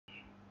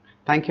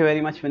Thank you very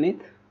much, Vineet,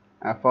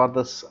 for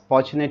this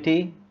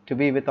opportunity to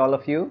be with all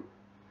of you.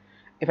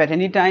 If at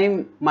any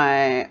time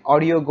my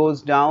audio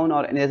goes down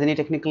or there's any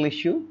technical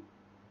issue,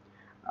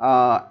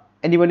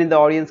 anyone in the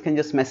audience can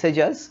just message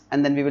us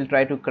and then we will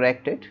try to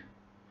correct it.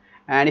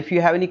 And if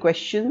you have any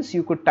questions,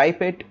 you could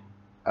type it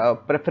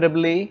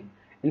preferably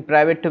in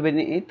private to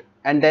Vineet,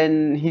 and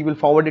then he will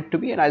forward it to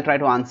me and I'll try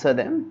to answer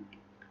them.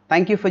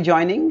 Thank you for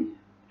joining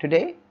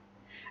today.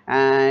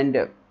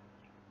 And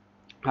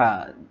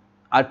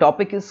our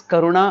topic is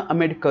Karuna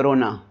amid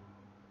Corona,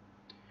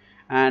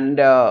 and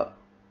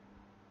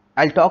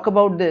I'll talk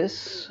about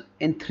this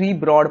in three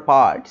broad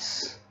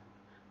parts,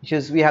 which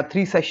is we have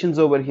three sessions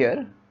over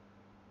here.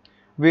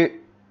 We'll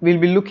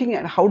be looking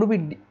at how do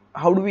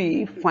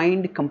we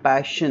find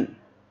compassion,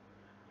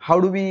 how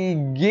do we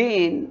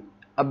gain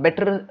a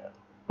better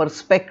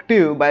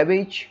perspective by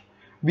which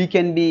we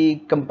can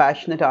be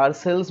compassionate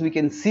ourselves, we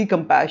can see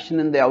compassion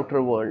in the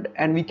outer world,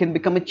 and we can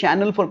become a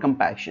channel for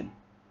compassion.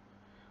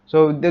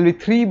 So there will be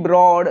three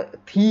broad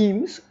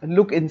themes: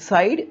 look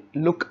inside,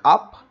 look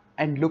up,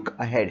 and look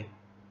ahead.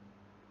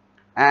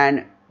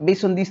 And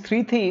based on these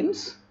three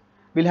themes,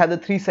 we'll have the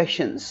three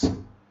sessions.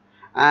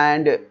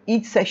 And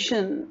each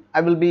session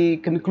I will be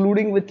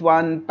concluding with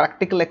one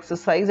practical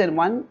exercise and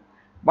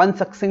one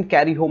succinct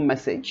carry home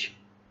message.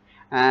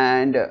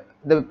 And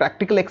the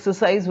practical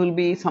exercise will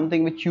be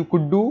something which you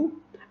could do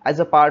as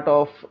a part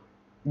of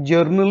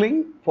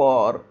journaling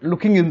for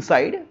looking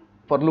inside,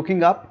 for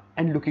looking up,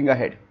 and looking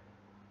ahead.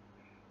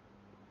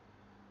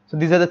 So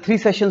these are the three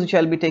sessions which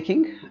I'll be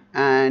taking,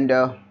 and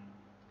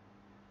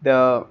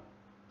the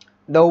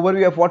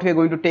overview of what we are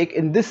going to take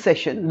in this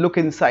session: look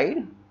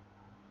inside.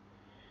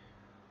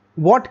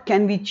 What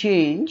can we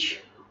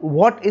change?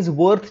 What is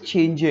worth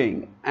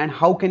changing, and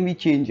how can we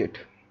change it?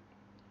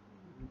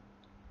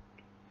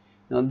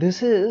 Now,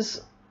 this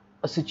is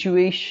a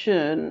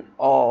situation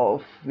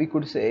of, we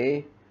could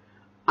say,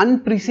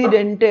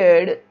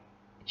 unprecedented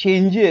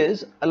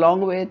changes,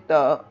 along with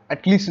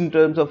at least in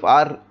terms of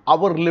our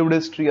lived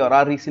history or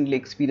our recently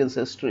experienced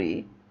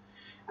history,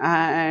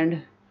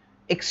 and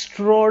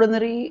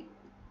extraordinary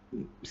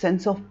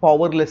sense of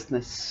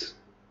powerlessness.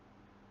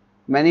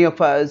 Many of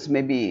us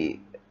may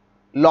be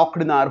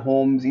locked in our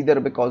homes either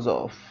because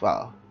of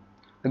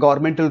the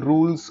governmental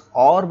rules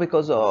or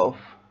because of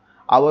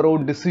our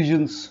own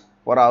decisions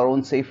for our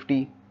own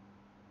safety.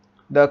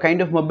 The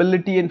kind of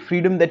mobility and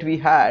freedom that we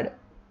had,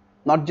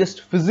 not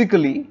just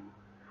physically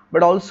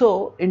but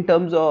also in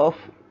terms of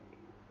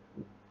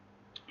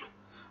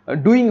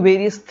doing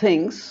various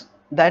things,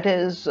 that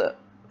is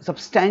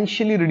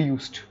substantially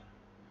reduced.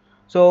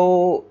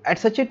 So at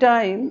such a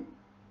time,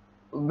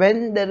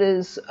 when there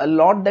is a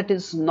lot that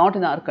is not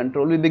in our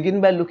control, we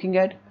begin by looking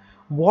at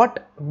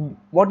what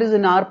is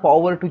in our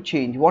power to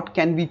change, what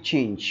can we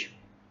change.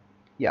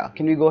 Yeah,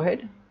 can we go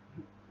ahead?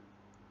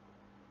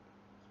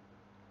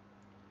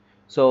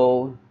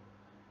 So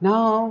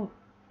now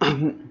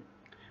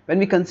when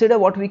we consider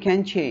what we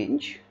can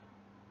change,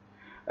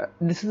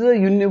 this is a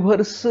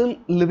universal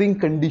living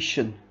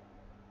condition.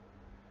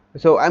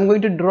 So I'm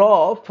going to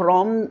draw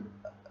from,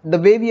 the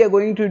way we are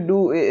going to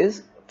do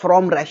is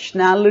from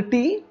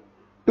rationality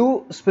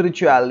to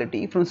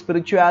spirituality, from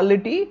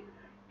spirituality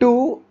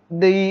to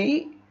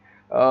the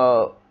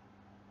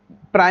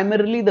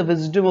primarily the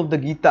wisdom of the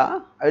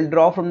Gita. I will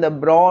draw from the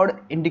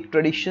broad Indic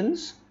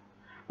traditions,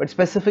 but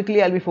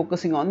specifically I'll be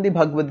focusing on the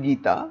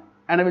Bhagavad-Gītā,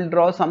 and I will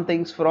draw some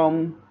things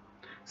from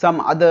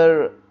some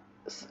other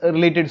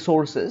related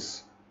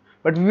sources.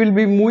 But we will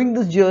be moving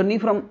this journey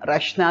from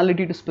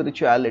rationality to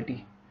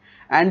spirituality.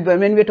 And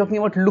when we are talking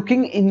about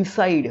looking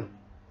inside,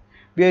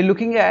 we are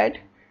looking at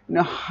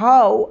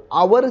how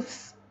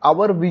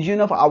our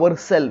vision of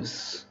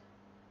ourselves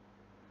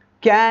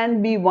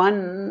can be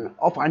one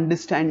of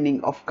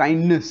understanding, of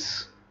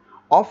kindness,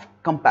 of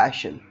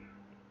compassion.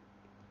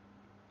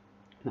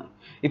 Now,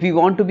 if we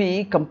want to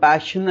be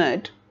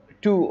compassionate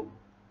to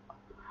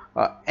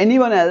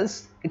anyone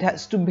else, it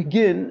has to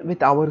begin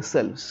with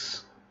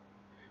ourselves,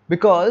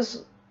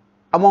 because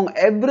among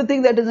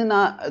everything that is in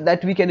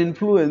that we can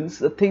influence,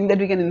 the thing that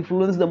we can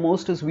influence the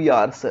most is we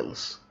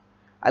ourselves.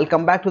 I'll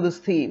come back to this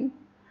theme.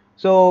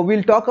 So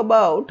we'll talk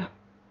about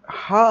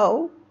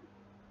how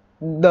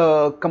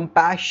the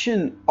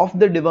compassion of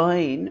the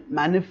divine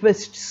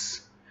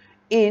manifests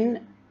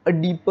in a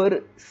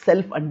deeper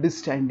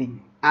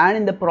self-understanding and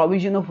in the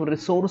provision of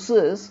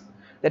resources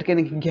that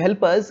can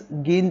help us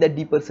gain that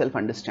deeper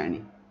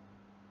self-understanding.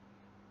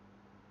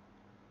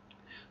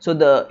 So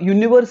the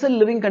universal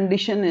living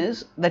condition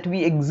is that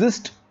we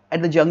exist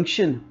at the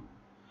junction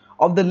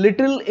of the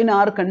little in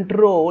our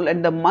control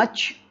and the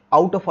much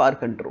out of our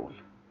control.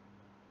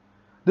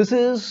 This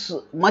is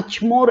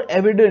much more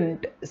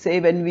evident, say,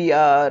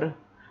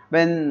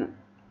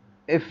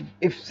 if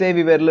say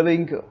we were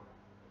living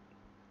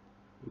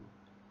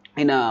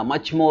in a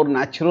much more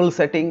natural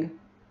setting.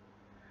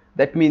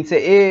 That means,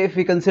 say, if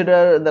we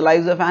consider the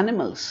lives of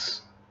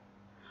animals,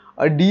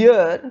 a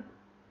deer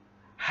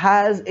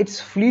has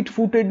its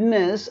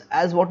fleet-footedness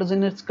as what is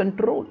in its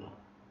control,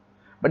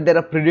 but there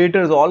are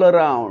predators all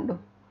around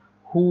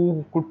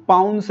who could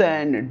pounce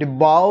and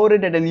devour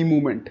it at any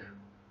moment.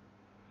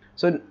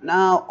 So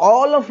now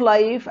all of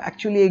life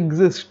actually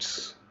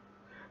exists.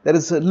 There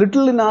is a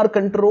little in our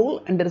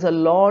control and there is a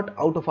lot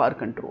out of our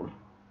control.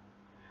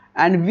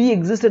 And we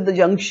exist at the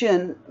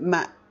junction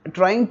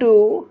trying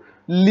to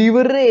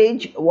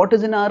leverage what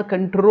is in our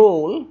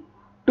control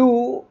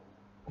to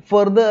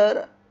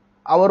further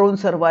our own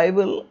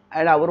survival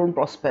and our own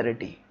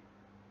prosperity.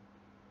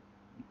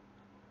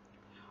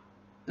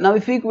 Now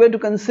if we were to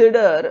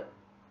consider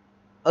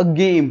a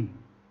game,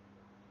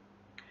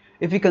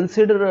 if we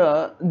consider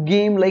a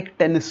game like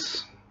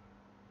tennis,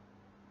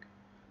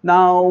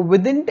 now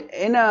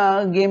in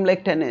a game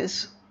like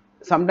tennis,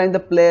 sometimes the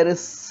player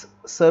is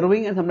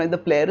serving and sometimes the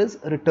player is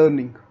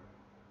returning.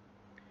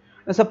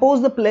 Now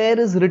suppose the player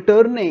is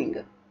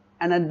returning,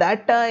 and at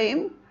that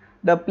time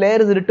the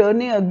player is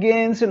returning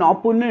against an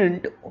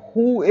opponent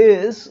who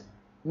is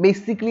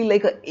basically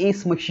like an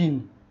ace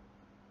machine.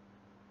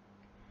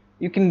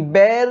 You can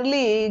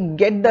barely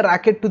get the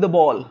racket to the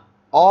ball.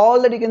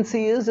 All that you can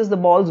see is just the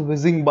balls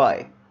whizzing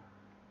by.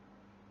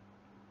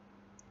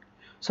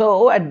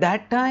 So at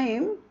that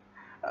time,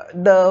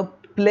 the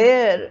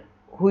player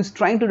who is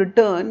trying to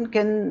return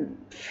can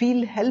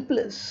feel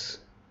helpless.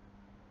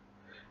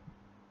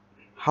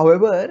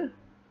 However,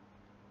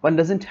 one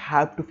doesn't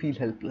have to feel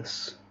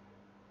helpless.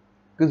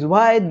 Because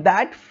why?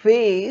 That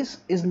phase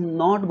is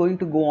not going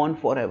to go on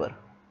forever.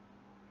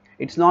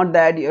 It's not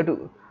that the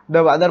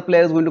other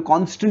player is going to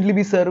constantly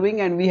be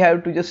serving and we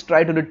have to just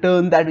try to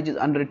return that which is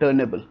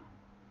unreturnable.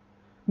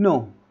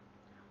 No.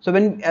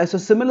 So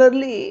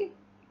similarly,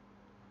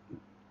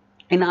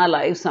 in our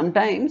lives,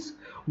 sometimes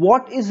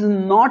what is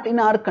not in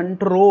our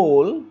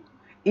control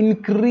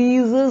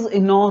increases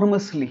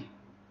enormously.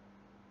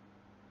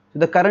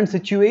 The current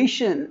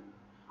situation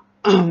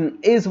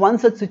is one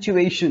such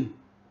situation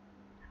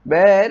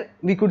where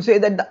we could say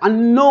that the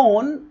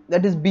unknown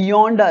that is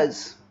beyond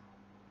us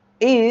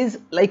is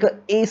like an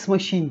ace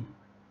machine,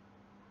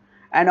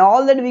 and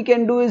all that we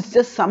can do is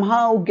just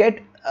somehow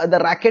get the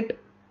racket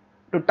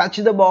to touch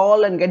the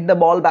ball and get the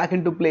ball back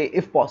into play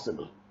if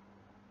possible.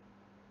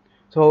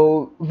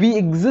 So we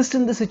exist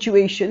in the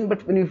situation,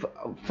 but when you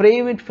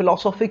frame it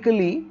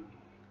philosophically,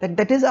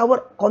 that is our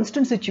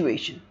constant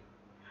situation.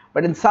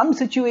 But in some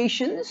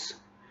situations,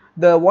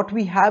 what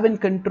we have in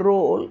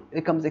control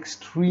becomes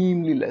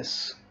extremely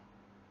less.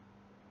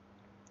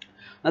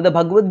 Now the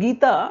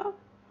Bhagavad-Gītā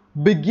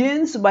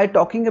begins by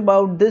talking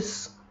about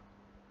this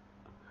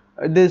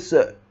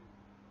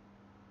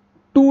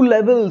two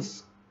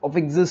levels of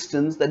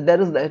existence, that there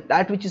is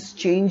that which is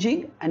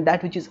changing and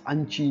that which is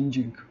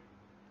unchanging.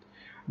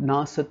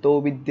 Na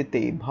sato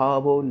vidyate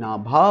bhavo na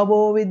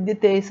bhavo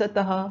vidyate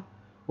satah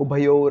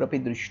ubhayor api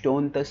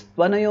drishtontas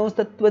tvanayos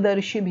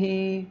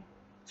tattvadarshibhi.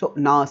 So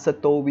na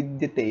sato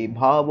vidyate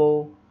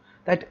bhavo,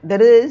 that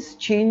there is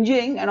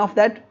changing, and of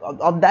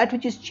that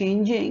which is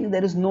changing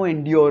there is no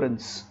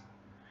endurance,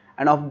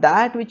 and of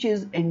that which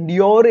is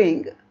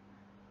enduring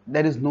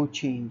there is no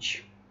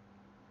change.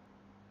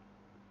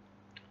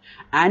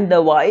 And the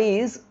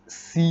wise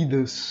see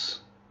this.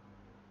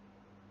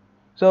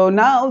 So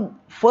now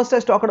first I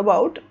was talking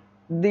about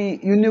the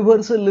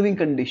universal living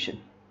condition,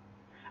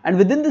 and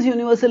within this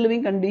universal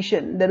living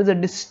condition there is a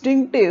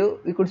distinctive,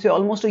 we could say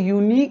almost a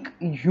unique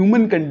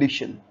human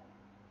condition.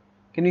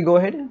 Can we go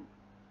ahead?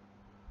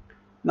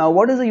 Now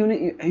what is a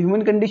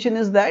human condition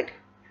is that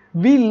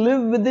we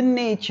live within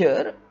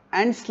nature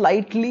and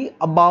slightly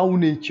above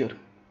nature.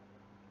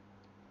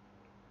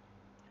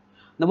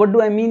 Now what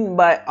do I mean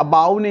by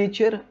above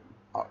nature?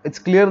 It's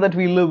clear that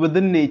we live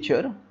within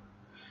nature.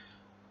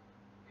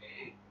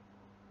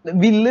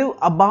 We live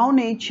above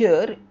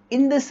nature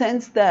in the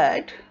sense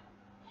that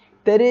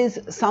there is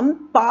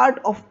some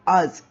part of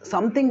us,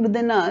 something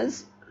within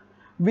us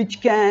which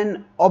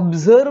can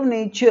observe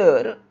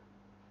nature.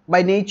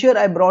 By nature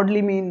I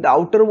broadly mean the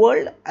outer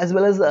world as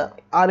well as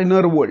our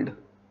inner world,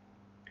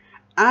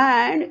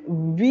 and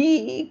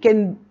we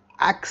can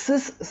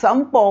access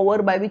some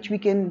power by which we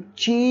can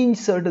change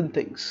certain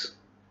things.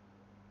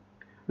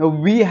 Now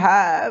we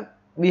have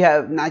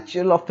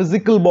natural or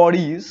physical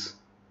bodies.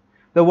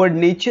 The word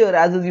nature,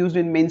 as is used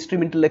in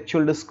mainstream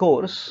intellectual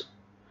discourse,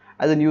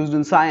 as in used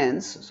in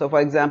science. So for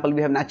example,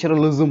 we have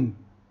naturalism.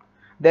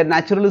 Their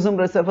naturalism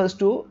refers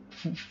to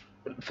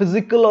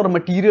physical or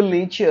material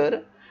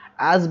nature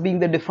as being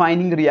the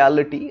defining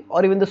reality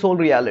or even the sole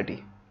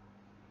reality.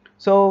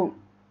 So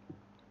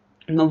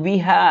now we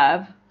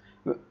have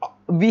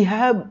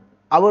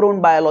our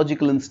own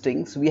biological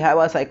instincts, we have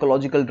our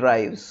psychological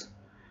drives.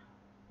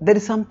 There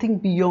is something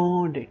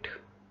beyond it.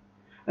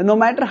 And no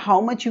matter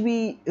how much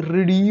we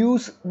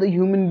reduce the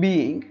human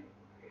being,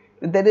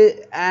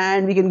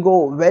 and we can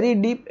go very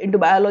deep into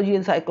biology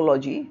and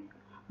psychology,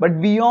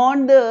 but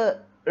beyond the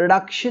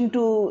reduction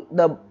to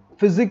the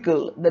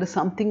physical, there is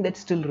something that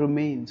still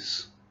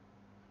remains.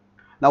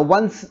 Now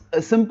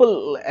a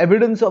simple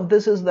evidence of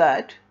this is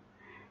that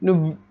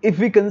if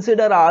we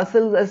consider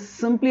ourselves as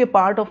simply a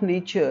part of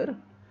nature,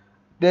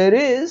 there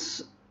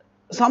is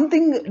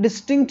something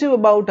distinctive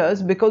about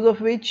us because of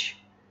which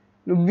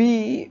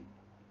we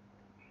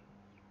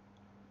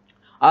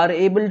are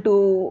able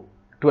to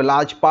a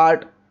large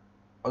part,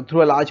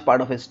 through a large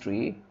part of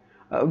history,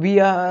 we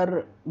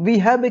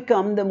have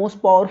become the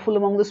most powerful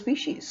among the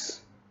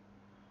species.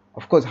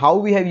 Of course, how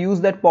we have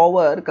used that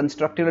power,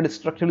 constructive or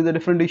destructive, is a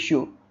different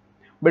issue.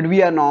 But we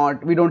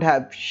don't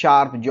have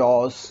sharp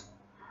jaws,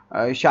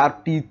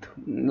 sharp teeth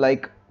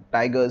like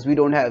tigers. We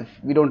don't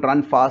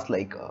run fast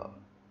like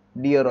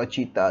deer or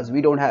cheetahs.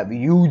 We don't have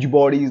huge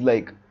bodies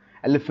like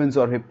elephants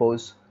or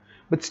hippos.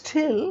 But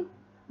still,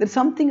 there's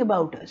something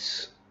about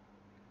us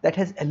that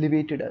has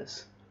elevated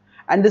us.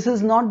 And this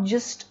is not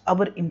just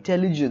our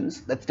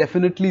intelligence, that's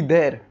definitely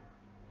there.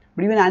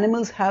 But even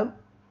animals have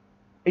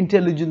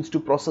intelligence to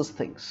process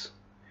things.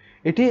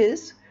 It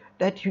is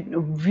that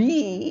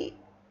we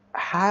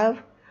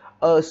have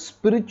a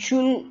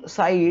spiritual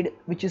side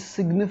which is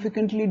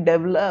significantly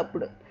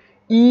developed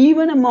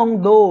even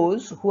among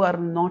those who are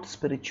not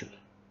spiritual.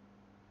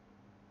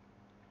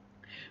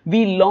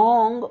 We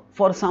long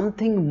for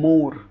something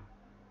more.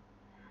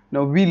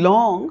 Now we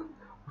long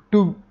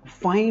to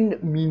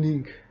find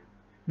meaning.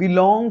 We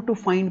long to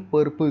find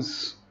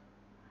purpose.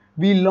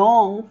 We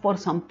long for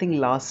something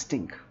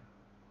lasting.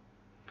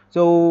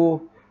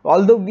 So,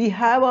 although we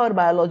have our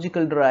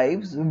biological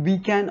drives, we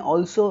can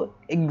also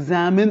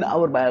examine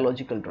our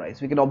biological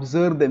drives. We can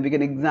observe them, we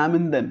can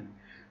examine them,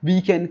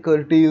 we can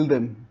curtail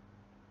them.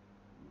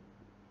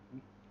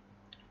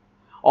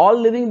 All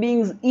living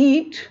beings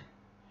eat.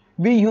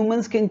 We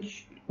humans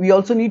we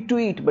also need to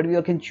eat, but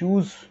we can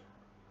choose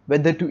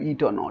whether to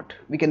eat or not.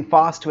 We can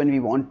fast when we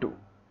want to,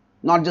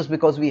 not just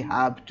because we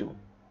have to.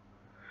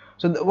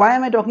 So why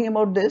am I talking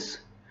about this?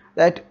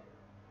 That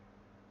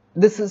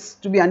this is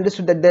to be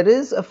understood that there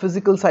is a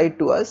physical side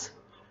to us,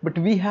 but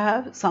we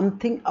have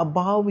something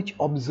above which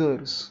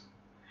observes.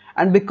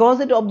 And because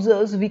it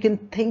observes, we can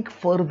think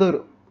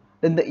further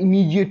than the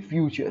immediate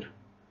future.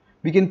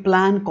 We can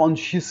plan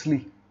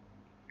consciously.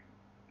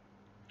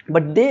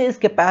 But this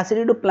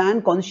capacity to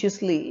plan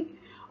consciously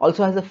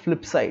also has a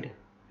flip side,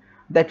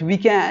 that we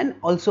can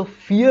also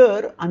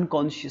fear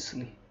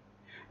unconsciously.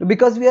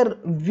 Because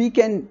we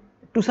can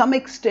to some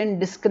extent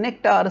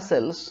disconnect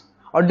ourselves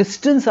or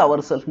distance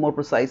ourselves, more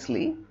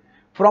precisely,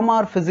 from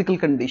our physical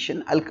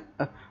condition.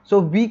 So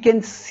we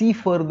can see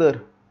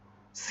further,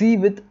 see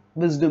with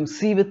wisdom,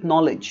 see with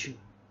knowledge.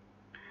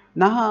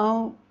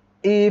 Now,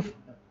 if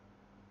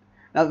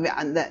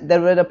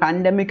there were a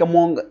pandemic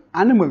among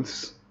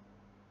animals,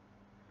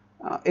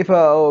 if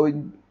a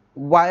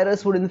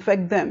virus would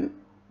infect them,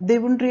 they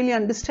wouldn't really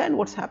understand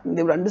what's happening.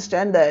 They would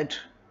understand that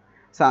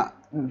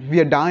we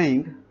are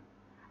dying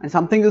and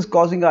something is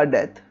causing our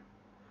death,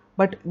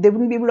 but they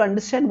wouldn't be able to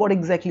understand what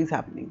exactly is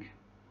happening.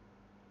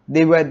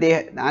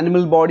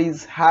 Animal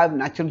bodies have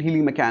natural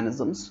healing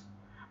mechanisms,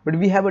 but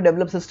we have a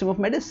developed system of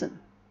medicine.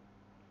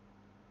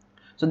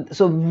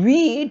 So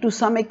we, to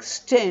some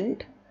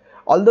extent,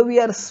 although we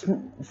are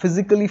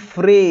physically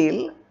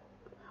frail,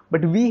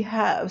 but we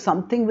have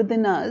something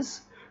within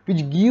us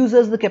which gives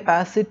us the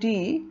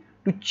capacity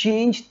to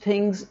change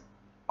things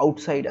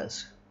outside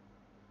us.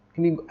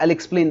 I'll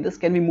explain this.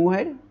 Can we move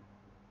ahead?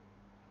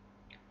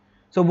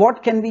 So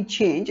what can we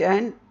change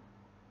and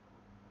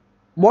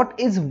what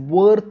is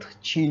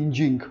worth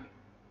changing?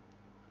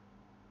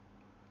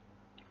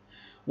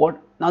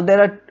 Now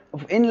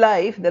in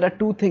life there are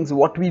two things: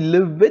 what we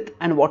live with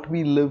and what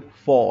we live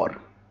for.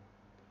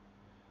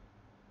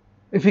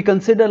 If we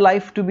consider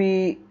life to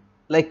be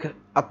like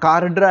a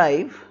car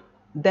drive,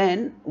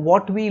 then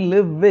what we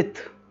live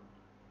with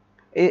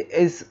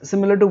is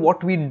similar to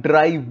what we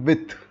drive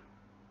with.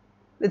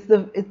 It's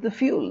the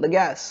fuel, the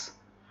gas,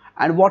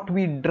 and what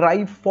we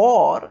drive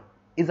for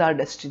is our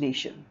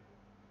destination.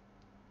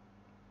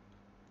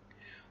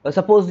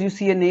 Suppose you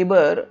see a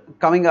neighbor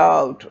coming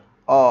out,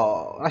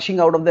 rushing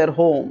out of their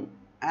home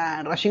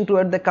and rushing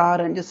toward the car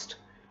and just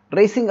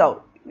racing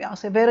out. I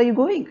say, where are you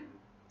going? He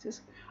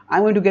says,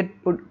 I'm going to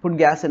put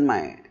gas in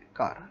my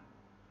car.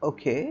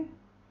 Okay.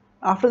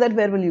 After that,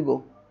 where will you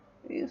go?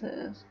 He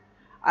says,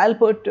 I'll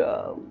go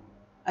to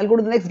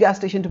the next gas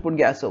station to put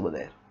gas over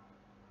there.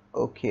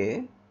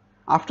 Okay.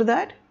 After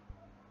that,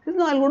 he says,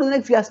 no, I'll go to the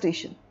next gas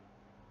station.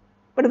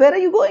 But where are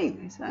you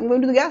going? He says, I'm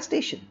going to the gas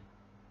station.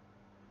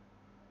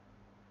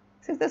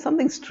 He says, there's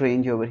something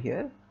strange over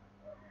here.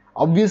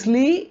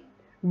 Obviously,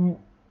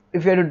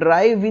 if we have to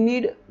drive, we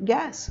need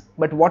gas.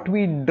 But what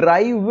we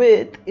drive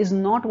with is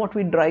not what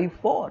we drive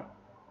for,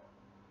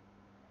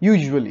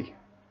 usually.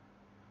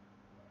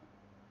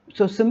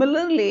 So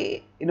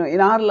similarly, in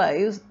our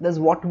lives, there's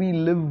what we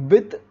live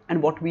with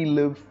and what we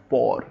live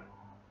for.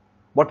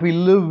 What we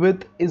live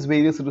with is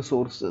various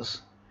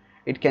resources.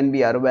 It can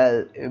be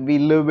we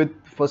live with,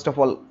 first of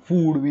all,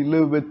 food, we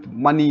live with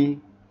money,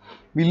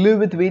 we live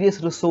with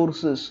various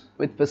resources,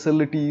 with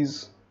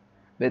facilities,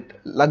 with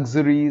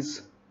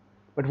luxuries.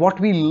 But what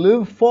we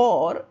live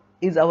for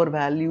is our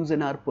values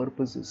and our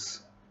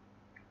purposes.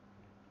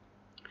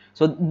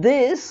 So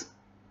this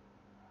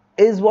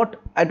is what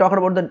I talked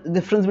about, the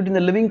difference between the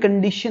living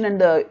condition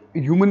and the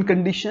human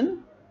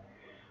condition.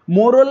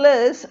 More or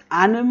less,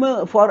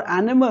 for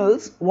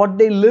animals, what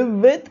they live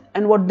with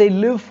and what they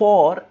live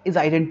for is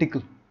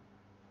identical.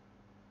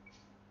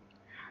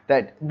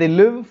 that they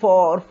live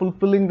for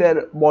fulfilling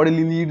their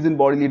bodily needs and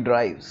bodily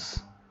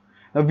drives.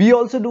 Now we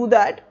also do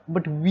that,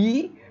 but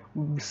we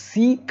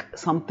seek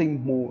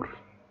something more.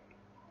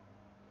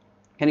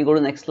 Can you go to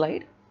the next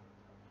slide?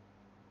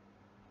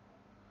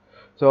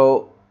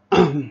 So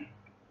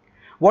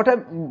what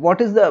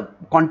is the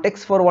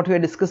context for what we are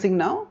discussing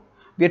now?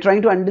 We are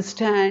trying to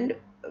understand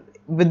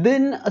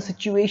within a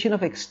situation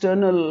of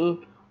external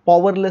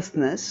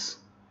powerlessness,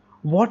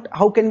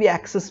 how can we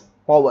access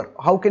power?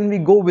 How can we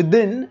go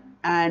within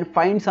and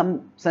find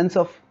some sense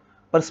of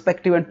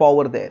perspective and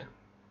power there?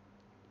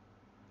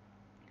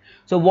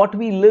 So what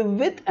we live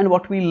with and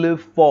what we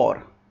live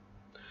for.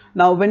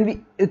 Now when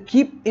we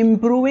keep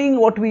improving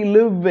what we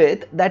live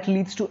with, that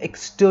leads to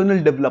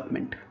external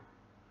development,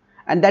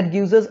 and that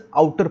gives us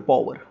outer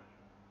power.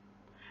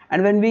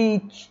 And when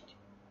we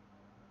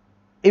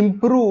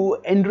improve,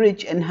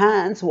 enrich,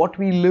 enhance what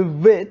we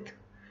live with,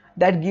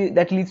 that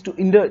leads to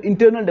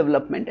internal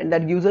development, and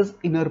that gives us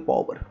inner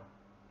power.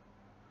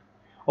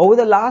 Over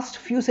the last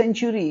few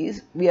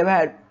centuries, we have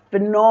had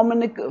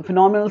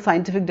phenomenal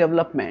scientific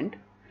development,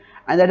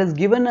 and that has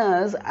given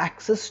us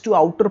access to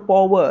outer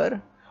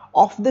power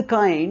of the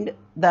kind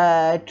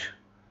that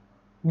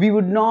we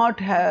would not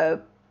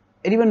have,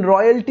 and even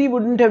royalty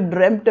wouldn't have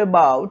dreamt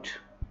about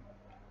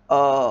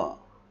a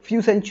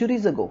few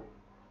centuries ago.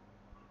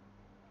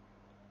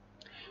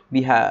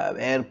 We have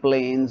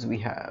airplanes, we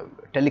have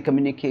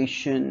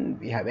telecommunication,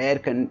 we have air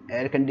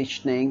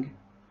conditioning.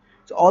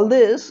 So all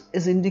this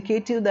is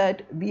indicative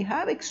that we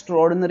have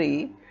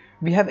extraordinary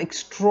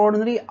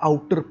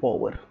outer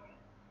power.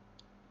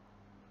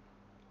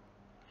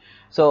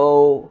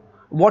 So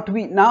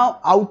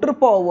outer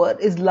power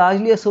is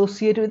largely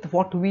associated with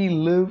what we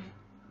live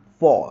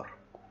for.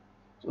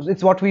 So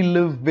it's what we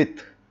live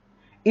with.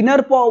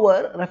 Inner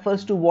power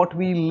refers to what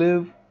we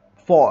live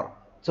for.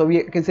 So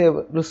we can say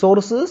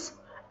resources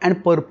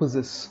and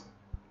purposes.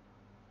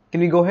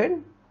 Can we go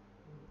ahead?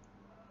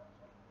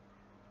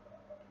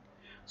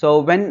 So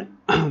when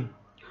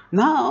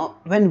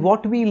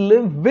what we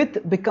live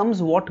with becomes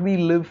what we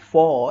live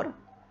for,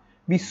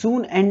 we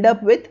soon end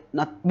up with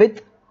nothing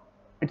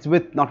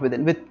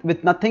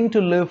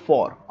to live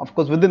for. Of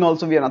course, within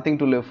also we have nothing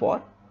to live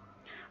for.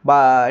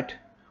 But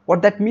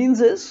what that means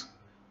is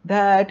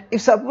that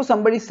if suppose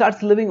somebody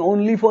starts living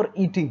only for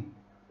eating,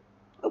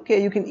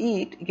 okay, you can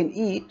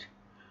eat,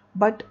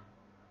 but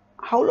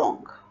how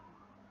long?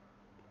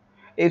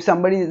 If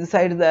somebody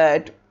decides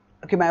that,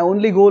 okay, my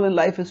only goal in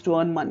life is to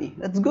earn money,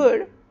 that's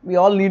good, we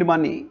all need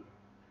money.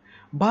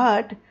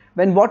 But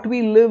when what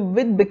we live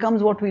with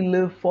becomes what we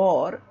live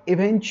for,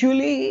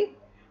 eventually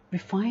we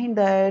find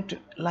that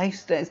life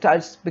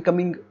starts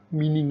becoming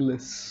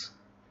meaningless.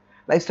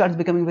 Life starts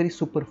becoming very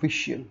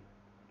superficial.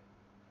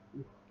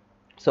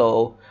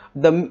 So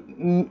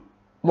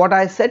what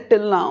I said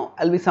till now,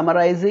 I'll be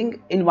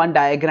summarizing in one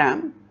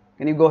diagram.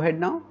 Can you go ahead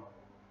now?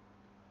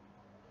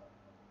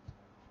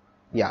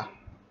 Yeah.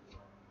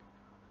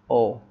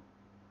 Oh.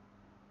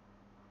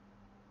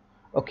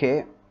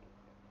 Okay.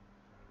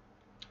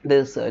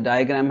 This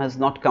diagram has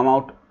not come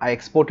out. I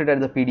exported as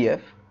the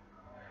PDF.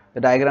 The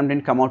diagram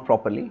didn't come out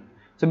properly.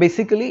 So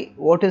basically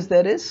what is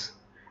there is,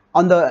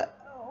 on the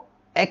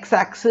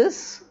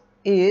x-axis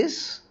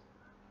is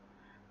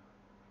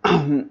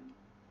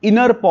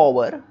inner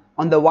power,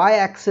 on the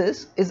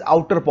y-axis is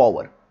outer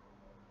power.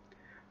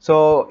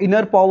 So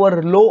inner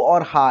power low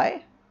or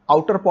high,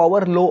 outer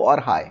power low or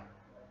high.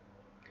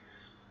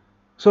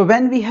 So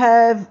when we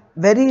have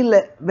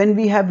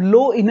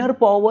low inner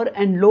power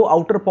and low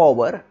outer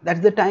power, that's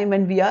the time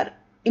when we are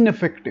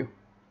ineffective.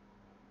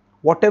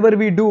 Whatever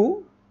we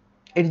do,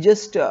 it's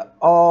just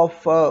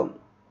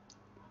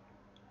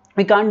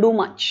we can't do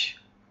much.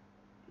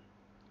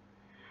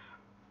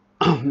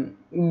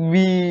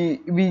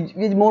 we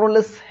more or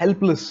less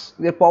helpless,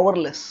 we are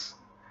powerless.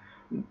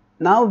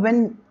 Now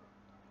when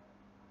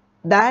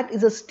that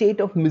is a state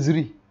of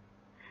misery,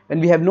 when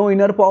we have no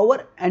inner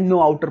power and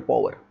no outer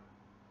power,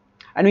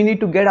 and we need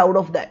to get out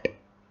of that.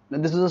 Now,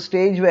 this is a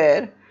stage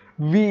where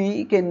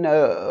we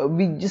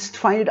just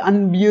find it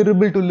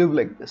unbearable to live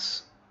like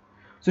this.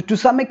 So to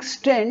some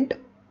extent,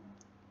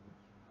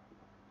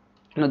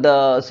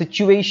 the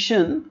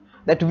situation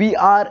that we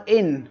are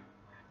in,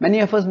 many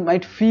of us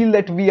might feel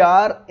that we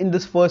are in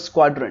this first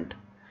quadrant,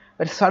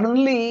 but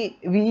suddenly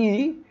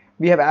we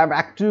have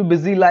active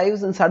busy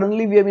lives, and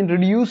suddenly we have been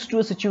reduced to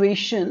a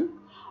situation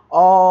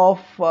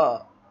of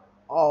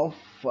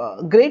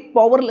great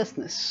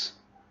powerlessness.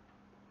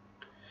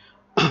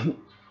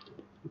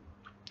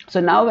 So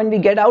now when we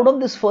get out of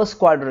this first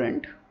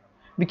quadrant,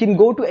 we can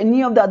go to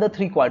any of the other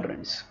three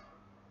quadrants.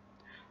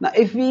 Now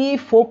if we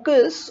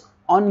focus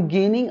on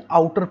gaining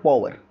outer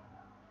power,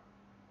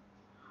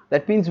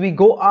 that means we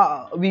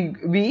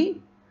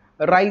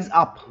rise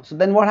up. So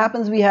then what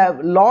happens? We have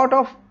lot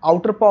of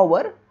outer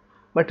power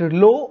but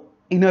low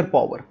inner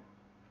power.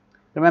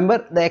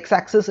 Remember, the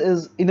x-axis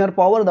is inner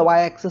power, the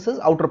y-axis is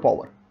outer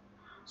power.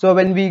 So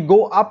when we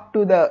go up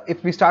to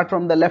if we start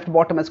from the left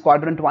bottom as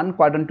quadrant 1,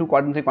 quadrant 2,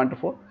 quadrant 3, quadrant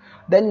 4,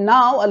 then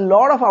now a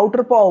lot of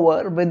outer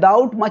power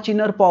without much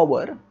inner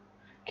power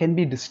can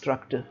be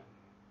destructive.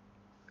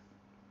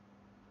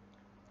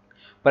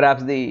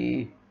 Perhaps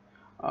the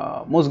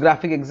most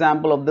graphic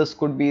example of this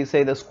could be,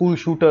 say, the school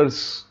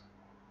shooters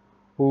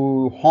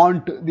who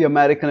haunt the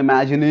American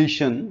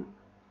imagination,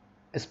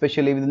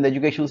 especially within the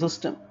educational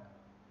system.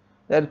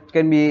 There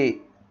can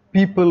be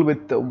people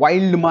with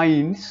wild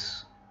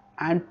minds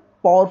and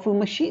powerful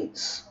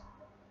machines.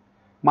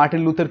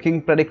 Martin Luther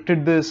King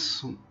predicted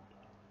this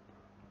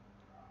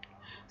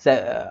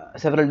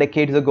several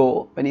decades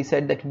ago when he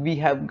said that we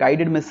have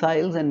guided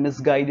missiles and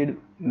misguided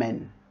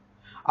men.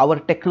 Our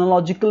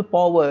technological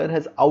power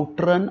has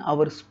outrun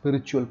our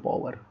spiritual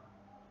power.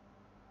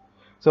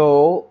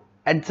 So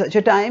at such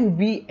a time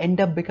we end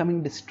up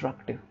becoming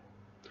destructive.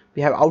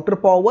 We have outer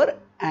power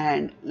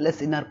and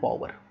less inner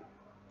power.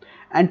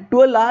 And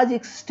to a large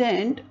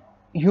extent,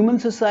 human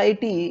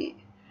society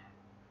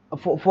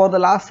for the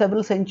last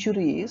several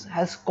centuries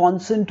has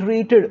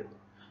concentrated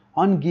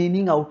on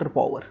gaining outer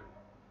power.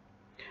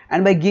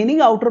 And by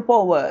gaining outer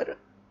power,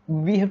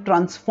 we have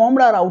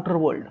transformed our outer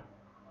world.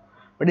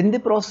 But in the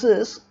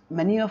process,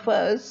 many of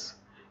us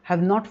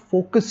have not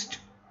focused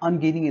on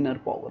gaining inner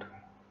power.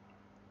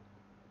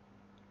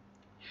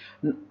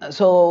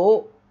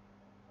 So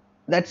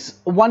that's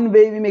one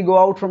way we may go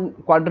out from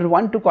quadrant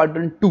 1 to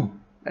quadrant 2.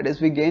 That is,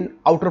 we gain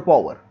outer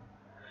power.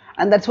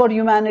 And that's what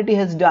humanity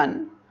has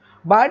done.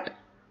 But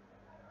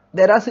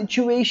there are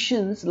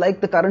situations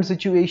like the current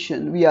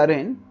situation we are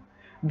in,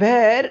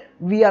 where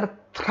we are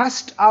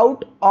thrust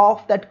out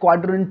of that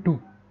quadrant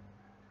 2.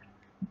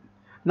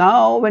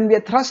 Now when we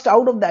are thrust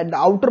out of that, the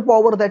outer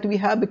power that we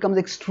have becomes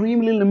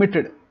extremely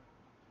limited.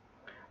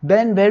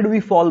 Then where do we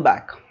fall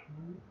back?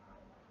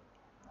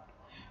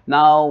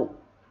 Now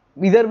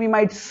either we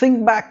might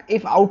sink back.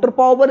 If outer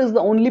power is the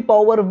only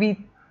power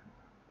we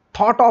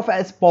thought of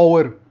as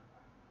power,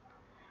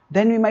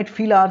 then we might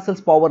feel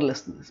ourselves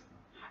powerlessness.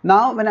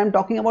 Now when I am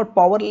talking about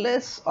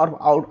powerless or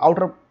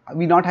outer,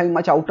 we not having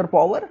much outer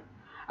power,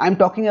 I am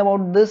talking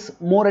about this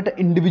more at an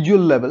individual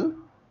level.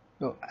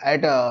 So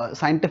at a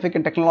scientific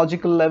and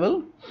technological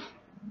level,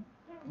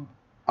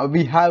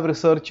 we have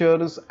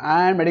researchers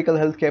and medical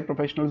healthcare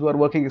professionals who are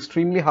working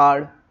extremely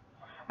hard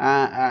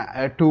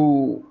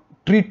to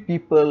treat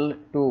people,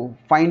 to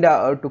find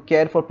out, to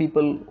care for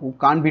people who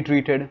can't be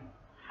treated,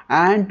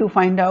 and to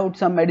find out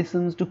some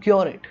medicines to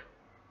cure it,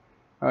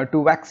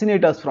 to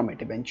vaccinate us from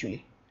it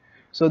eventually.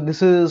 So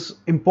this is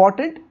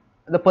important.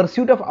 The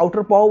pursuit of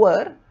outer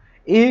power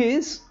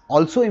is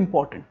also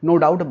important, no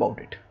doubt about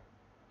it.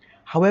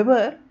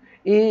 However,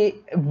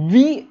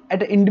 we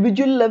at an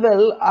individual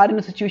level are in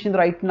a situation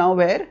right now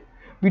where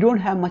we don't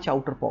have much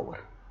outer power.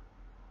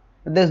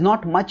 There's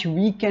not much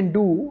we can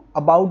do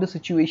about the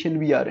situation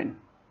we are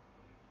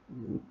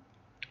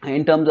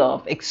in terms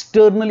of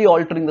externally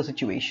altering the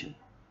situation.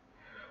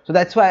 So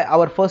that's why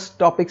our first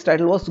topic's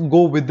title was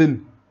Go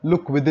Within,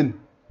 Look Within.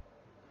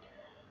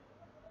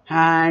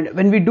 And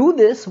when we do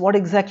this, what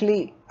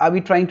exactly are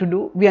we trying to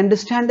do? We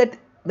understand that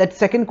that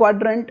second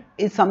quadrant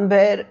is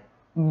somewhere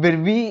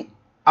where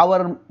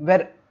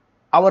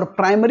our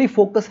primary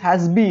focus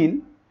has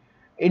been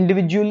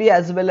individually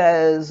as well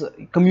as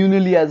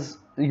communally as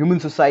a human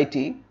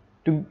society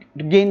to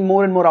gain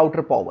more and more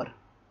outer power.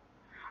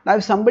 Now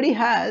if somebody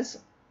has,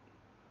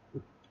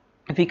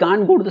 if we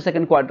can't go to the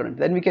second quadrant,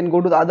 then we can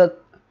go to the other.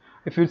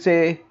 If you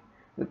say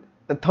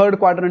the third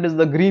quadrant is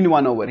the green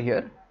one over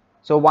here.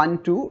 So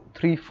 1, 2,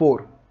 3,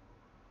 4.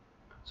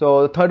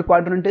 So the third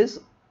quadrant is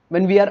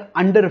when we are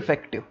under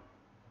effective.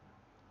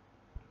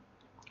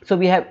 So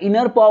we have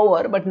inner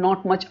power but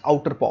not much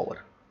outer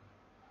power.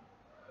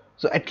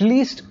 So at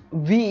least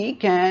we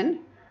can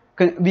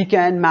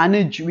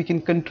manage, we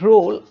can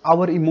control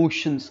our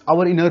emotions,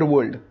 our inner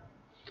world.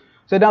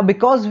 So now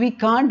because we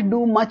can't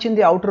do much in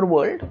the outer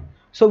world,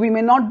 so we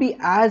may not be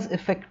as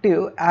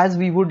effective as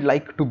we would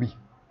like to be.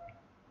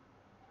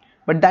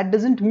 But that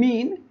doesn't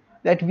mean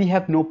that we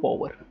have no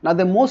power. Now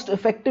the most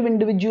effective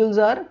individuals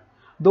are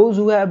those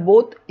who have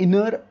both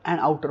inner and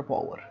outer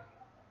power.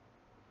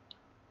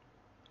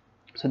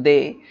 So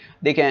they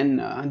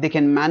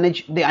can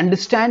manage, they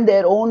understand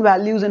their own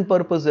values and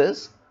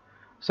purposes.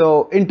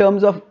 So in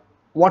terms of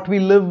what we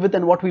live with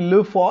and what we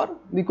live for,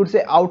 we could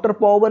say outer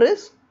power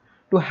is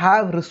to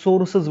have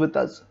resources with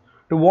us,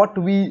 to what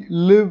we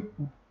live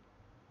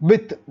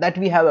with, that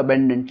we have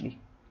abundantly.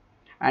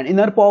 And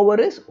inner power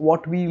is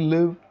what we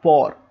live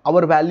for.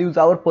 Our values,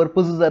 our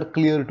purposes are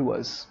clear to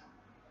us.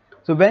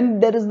 So when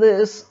there is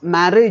this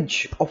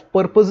marriage of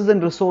purposes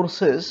and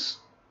resources,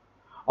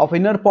 of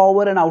inner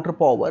power and outer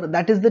power,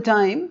 that is the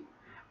time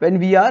when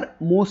we are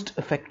most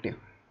effective.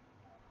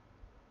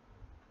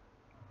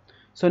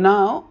 So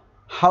now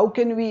how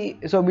can we,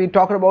 so we are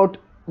talking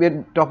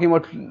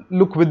about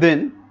look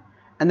within,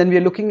 and then we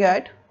are looking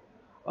at,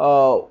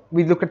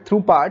 we look at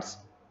through parts,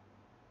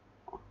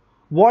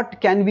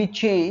 what can we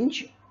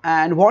change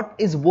and what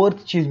is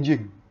worth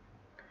changing.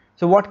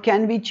 So what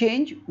can we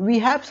change? We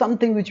have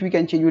something which we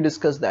can change, we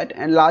discussed that,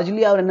 and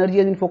largely our energy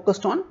has been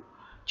focused on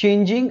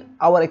changing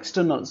our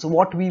externals,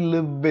 what we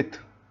live with.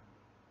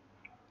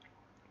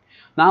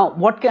 Now,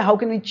 how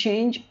can we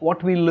change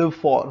what we live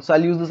for? So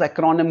I'll use this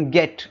acronym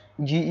GET,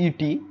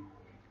 G-E-T,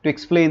 to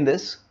explain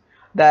this.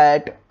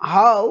 That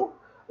how,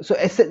 so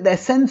the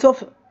essence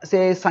of,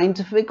 say,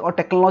 scientific or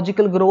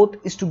technological growth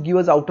is to give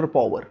us outer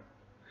power.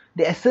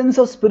 The essence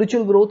of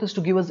spiritual growth is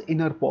to give us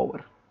inner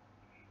power.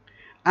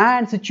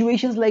 And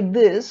situations like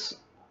this,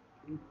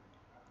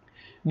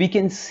 we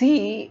can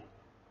see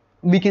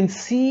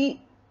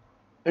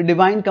a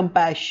divine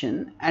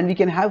compassion, and we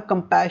can have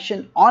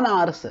compassion on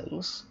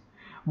ourselves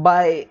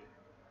by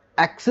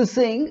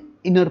accessing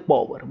inner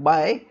power,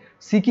 by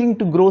seeking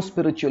to grow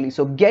spiritually.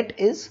 So GET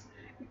is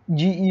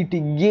G-E-T,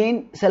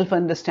 gain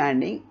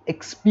self-understanding,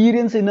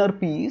 experience inner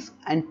peace,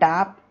 and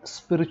tap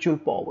spiritual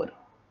power.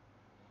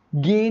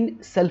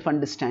 Gain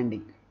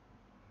self-understanding.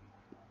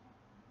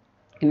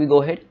 Can we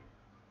go ahead?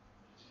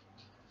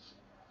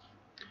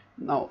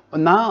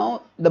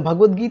 Now the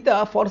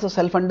Bhagavad-Gītā for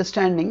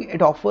self-understanding,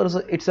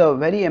 it's a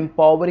very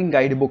empowering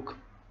guidebook.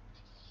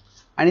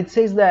 And it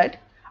says that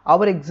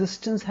our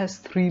existence has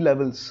 3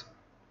 levels: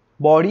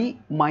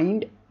 body,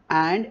 mind,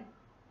 and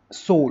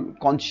soul,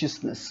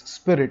 consciousness,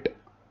 spirit.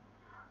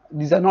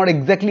 These are not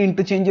exactly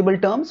interchangeable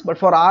terms, but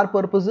for our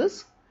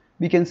purposes,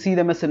 we can see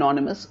them as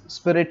synonymous: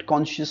 spirit,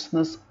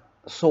 consciousness,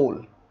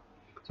 soul.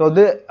 So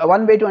the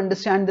one way to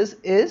understand this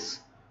is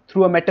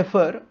through a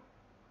metaphor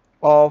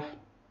of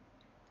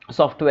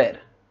software.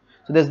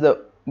 So there's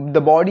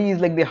the body is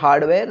like the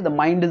hardware, the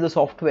mind is the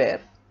software,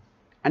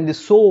 and the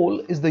soul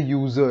is the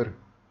user.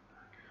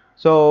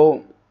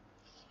 So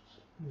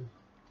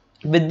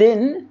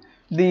within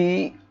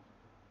the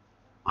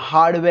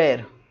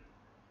hardware,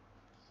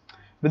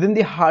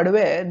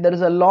 there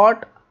is a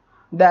lot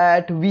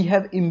that we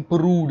have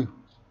improved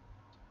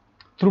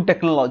through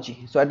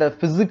technology. So at a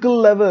physical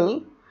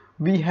level,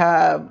 we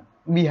have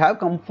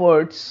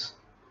comforts,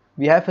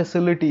 we have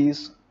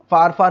facilities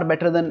far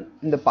better than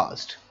in the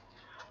past.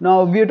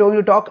 Now we are going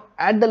to talk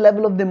at the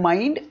level of the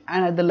mind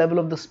and at the level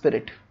of the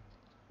spirit.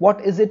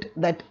 What is it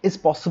that is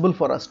possible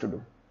for us to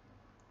do?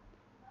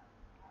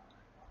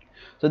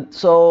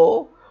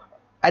 So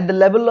at the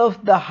level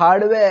of the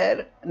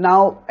hardware,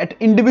 now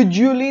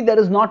individually there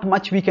is not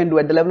much we can do.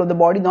 At the level of the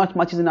body, not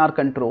much is in our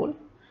control.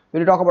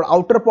 When we talk about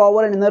outer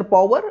power and inner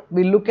power,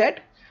 we look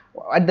at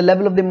the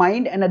level of the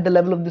mind and at the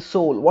level of the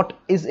soul. What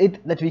is it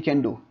that we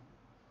can do?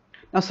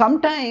 Now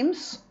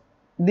sometimes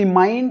the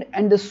mind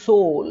and the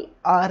soul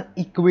are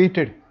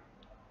equated.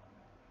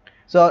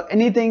 So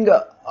anything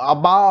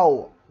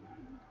above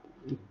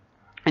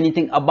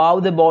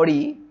the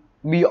body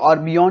or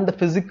beyond the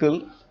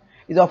physical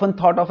is often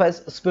thought of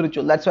as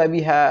spiritual. That's why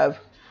we have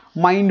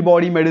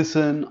mind-body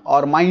medicine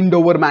or mind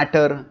over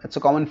matter. That's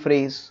a common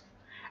phrase.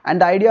 And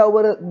the idea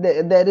over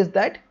there is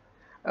that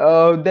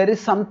there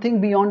is something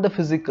beyond the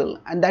physical,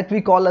 and that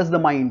we call as the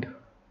mind.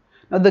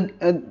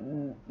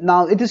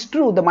 Now it is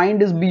true, the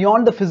mind is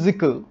beyond the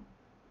physical.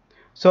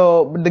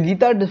 So the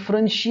Gita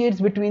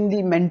differentiates between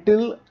the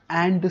mental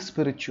and the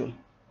spiritual.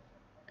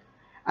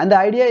 And the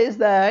idea is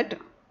that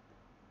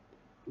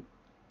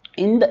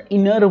in the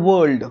inner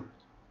world,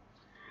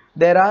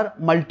 there are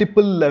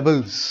multiple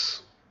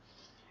levels.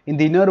 In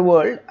the inner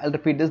world, I'll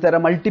repeat this, there are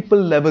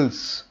multiple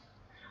levels.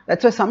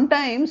 That's why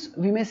sometimes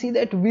we may see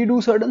that we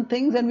do certain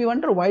things and we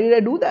wonder, why did I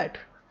do that?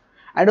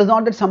 And it was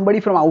not that somebody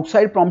from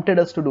outside prompted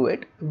us to do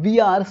it. We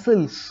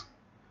ourselves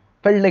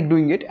felt like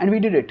doing it and we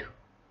did it.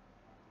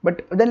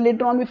 But then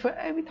later on we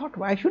thought,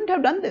 why shouldn't I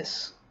have done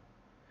this?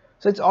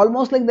 So it's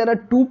almost like there are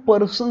 2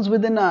 persons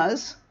within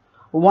us,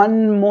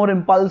 one more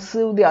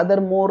impulsive, the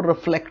other more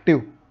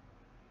reflective.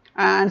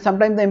 And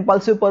sometimes the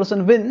impulsive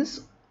person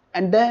wins,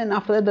 and then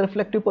after that the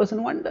reflective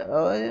person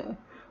wonders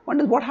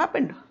what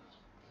happened.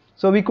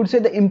 So we could say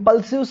the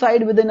impulsive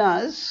side within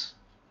us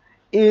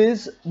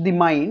is the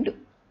mind,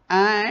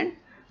 and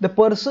the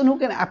person who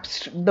can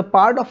the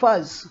part of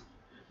us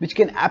which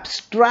can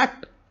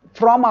abstract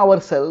from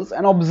ourselves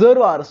and observe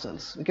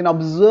ourselves. We can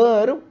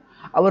observe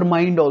our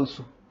mind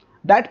also.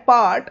 That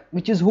part,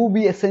 which is who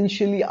we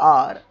essentially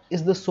are,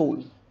 is the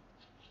soul.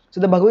 So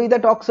the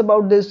Bhagavad-Gītā talks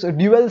about this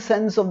dual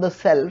sense of the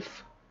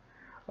self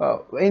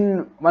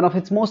in one of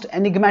its most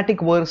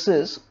enigmatic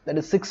verses, that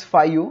is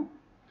 6.5.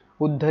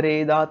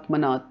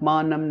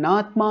 Uddharedatmanatmanam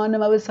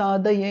natmanam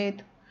avasadayet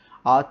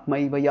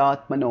atmaiva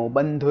yatmano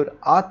bandhur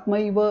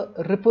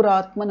atmaiva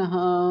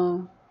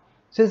ripuratmanaha.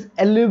 Says,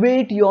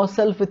 elevate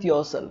yourself with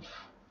yourself.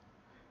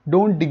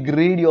 Don't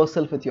degrade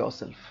yourself with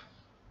yourself.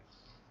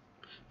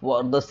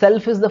 For the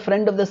self is the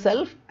friend of the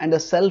self, and the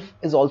self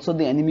is also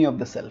the enemy of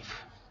the self.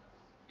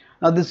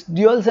 Now this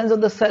dual sense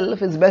of the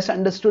self is best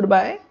understood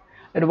by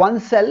that one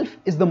self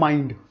is the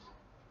mind.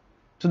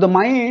 So the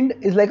mind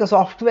is like a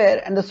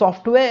software, and the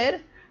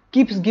software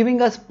keeps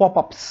giving us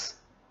pop-ups.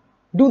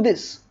 Do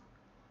this.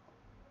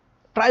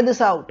 Try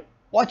this out.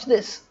 Watch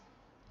this.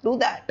 Do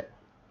that.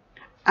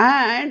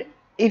 And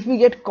if we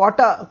get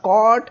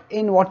caught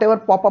in whatever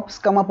pop-ups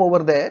come up over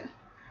there,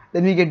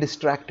 then we get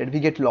distracted, we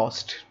get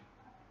lost.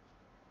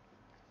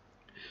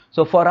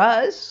 So for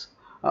us,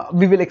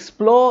 we will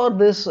explore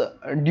this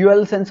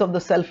dual sense of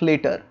the self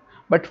later.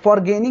 But for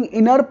gaining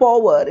inner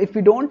power, if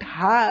we don't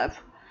have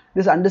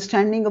this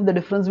understanding of the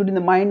difference between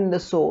the mind and the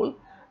soul,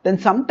 then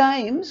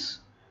sometimes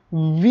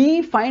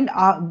we find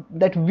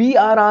that we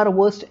are our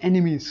worst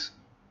enemies.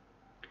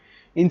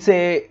 In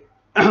say,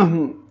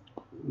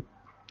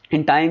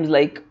 in times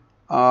like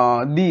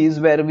these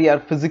where we are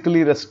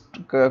physically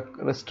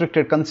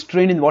restricted,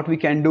 constrained in what we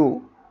can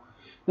do,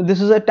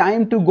 this is a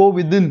time to go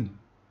within.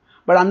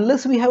 But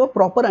unless we have a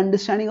proper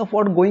understanding of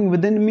what going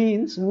within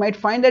means, we might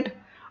find that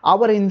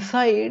our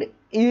inside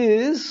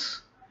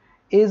is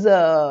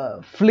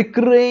a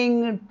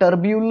flickering,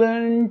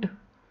 turbulent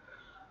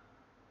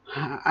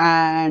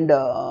and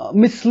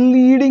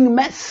misleading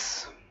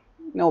mess.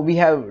 We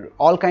have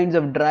all kinds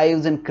of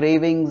drives and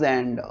cravings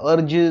and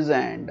urges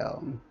and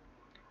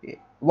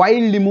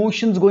wild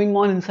emotions going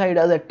on inside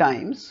us at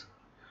times.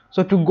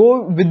 So to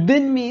go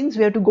within means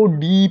we have to go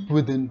deep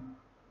within,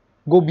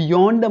 go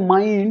beyond the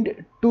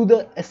mind to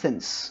the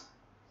essence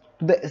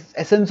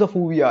of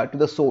who we are, to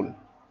the soul.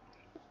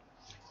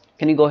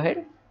 Can you go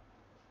ahead?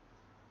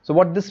 So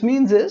what this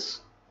means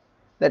is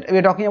that we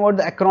are talking about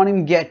the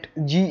acronym GET,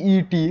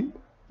 G-E-T.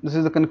 This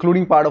is the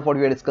concluding part of what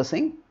we are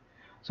discussing.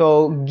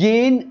 So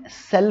gain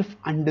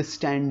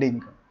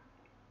self-understanding.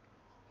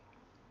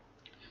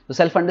 So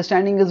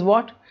self-understanding is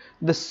what?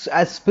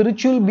 As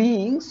spiritual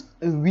beings,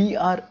 we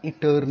are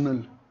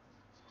eternal.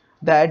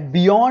 That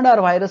beyond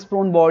our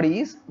virus-prone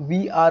bodies,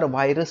 we are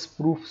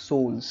virus-proof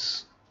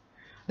souls.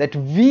 That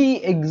we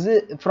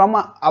exist from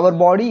our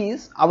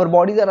bodies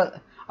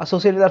are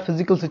associated with our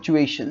physical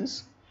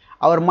situations.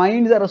 Our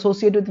minds are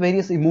associated with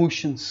various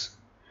emotions.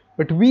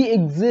 But we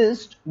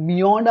exist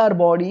beyond our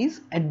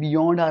bodies and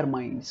beyond our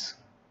minds.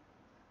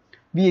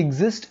 We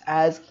exist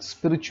as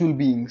spiritual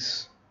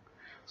beings.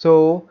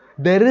 So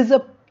there is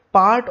a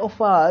part of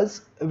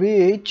us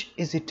which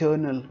is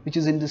eternal, which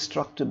is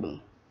indestructible.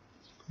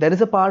 There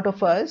is a part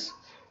of us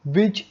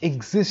which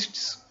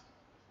exists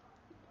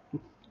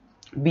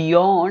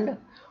beyond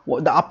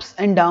the ups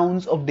and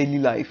downs of daily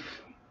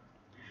life.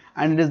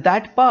 And it is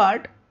that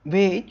part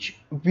which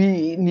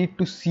we need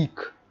to seek,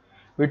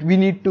 which we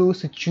need to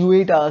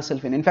situate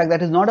ourselves in. In fact,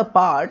 that is not a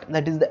part,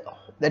 that is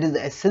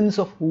the essence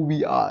of who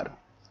we are.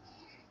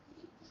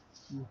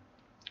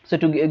 So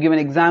to give an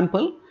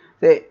example,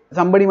 say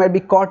somebody might be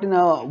caught in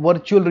a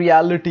virtual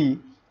reality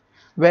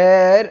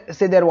where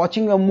say they are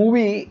watching a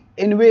movie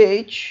in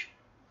which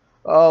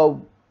a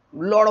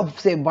lot of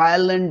say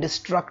violent,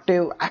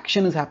 destructive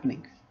action is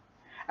happening.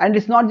 And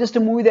it's not just a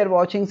movie they are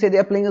watching, say they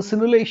are playing a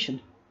simulation.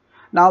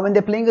 Now when they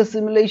are playing a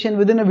simulation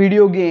within a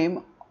video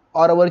game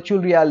or a virtual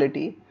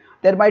reality,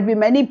 there might be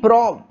many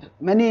prompts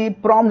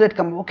that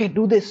come, okay,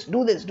 do this,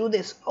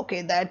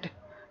 okay, that.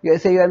 You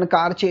say you're in a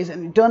car chase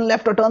and you turn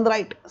left or turn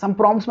right. Some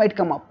prompts might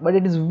come up, but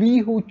it is we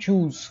who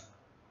choose.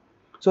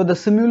 So the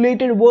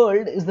simulated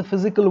world is the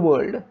physical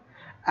world,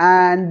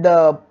 and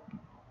the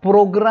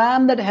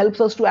program that helps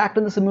us to act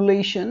in the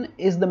simulation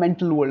is the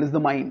mental world, is the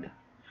mind.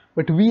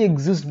 But we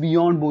exist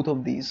beyond both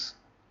of these.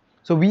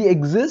 So we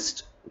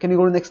exist, can you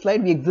go to the next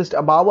slide? We exist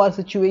above our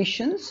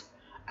situations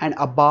and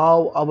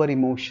above our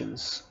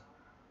emotions.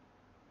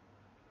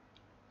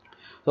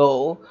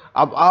 So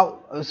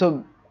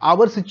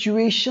our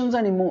situations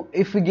and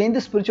if we gain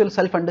the spiritual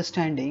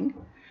self-understanding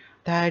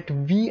that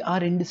we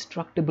are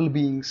indestructible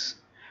beings,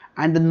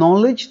 and the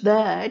knowledge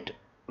that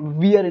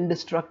we are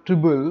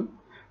indestructible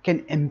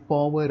can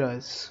empower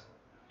us.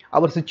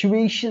 Our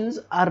situations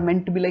are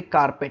meant to be like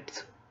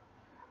carpets.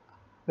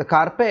 The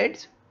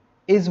carpet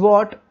is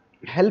what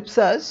helps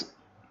us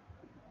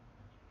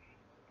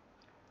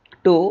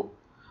to,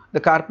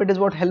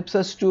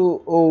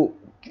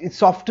 it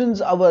softens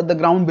the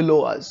ground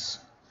below us.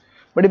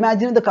 But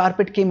imagine if the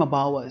carpet came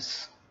above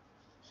us,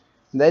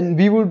 then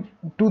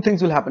two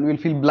things will happen. We'll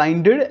feel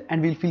blinded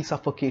and we'll feel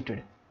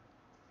suffocated.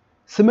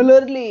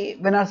 Similarly,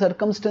 when our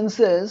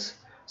circumstances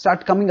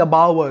start coming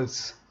above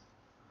us,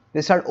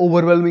 they start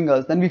overwhelming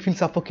us, then we feel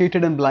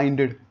suffocated and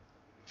blinded.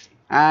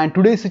 And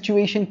today's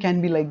situation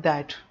can be like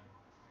that.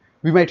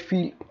 We might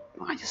feel,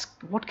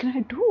 what can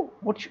I do?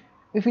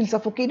 We feel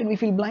suffocated, we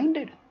feel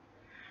blinded.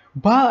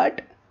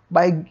 But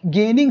by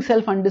gaining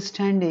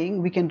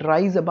self-understanding, we can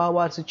rise above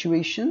our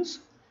situations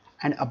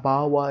and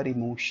above our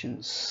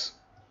emotions.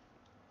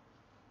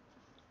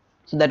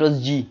 So that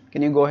was G.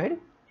 Can you go ahead?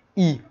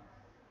 E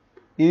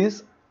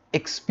is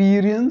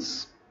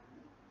experience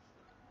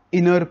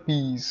inner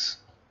peace.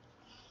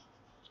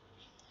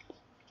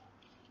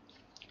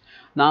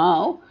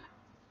 Now,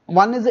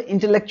 one is the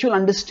intellectual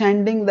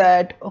understanding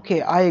that,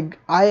 okay, I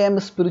am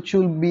a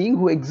spiritual being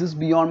who exists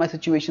beyond my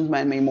situations,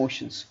 my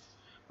emotions.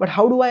 But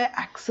how do I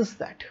access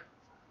that?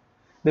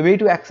 The way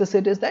to access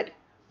it is that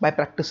by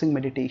practicing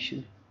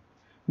meditation.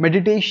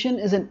 Meditation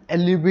is an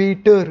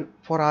elevator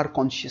for our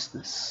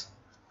consciousness.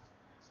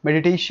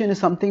 Meditation is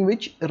something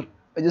which,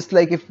 just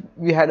like if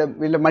we had a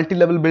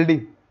multi-level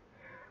building,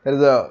 there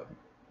is a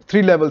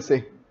 3 levels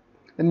say,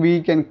 then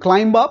we can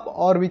climb up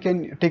or we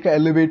can take an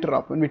elevator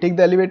up. When we take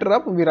the elevator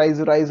up, we rise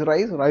to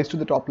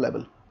the top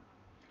level.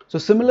 So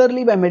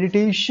similarly, by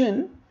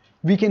meditation,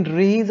 we can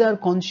raise our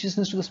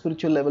consciousness to the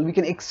spiritual level. We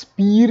can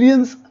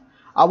experience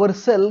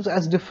ourselves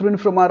as different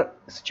from our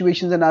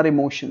situations and our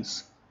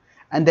emotions,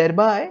 and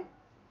thereby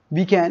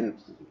we can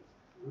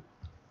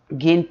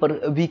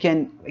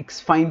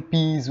find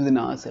peace within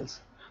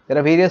ourselves. There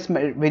are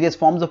various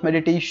forms of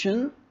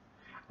meditation.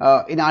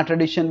 In our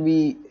tradition,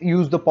 we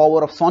use the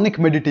power of sonic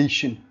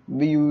meditation.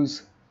 We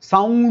use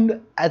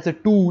sound as a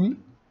tool,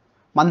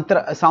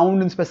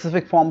 sound in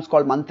specific forms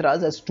called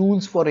mantras, as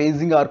tools for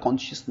raising our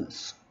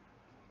consciousness.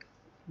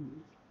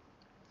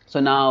 So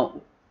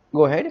now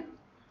go ahead.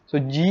 So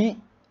G,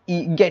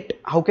 E, get.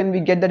 How can we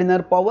get that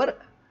inner power?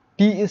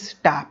 T is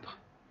tap.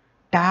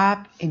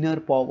 Tap inner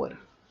power.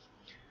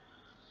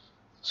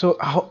 So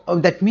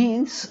that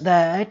means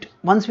that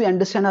once we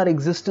understand our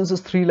existence is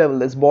three levels: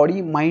 there's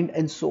body, mind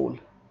and soul.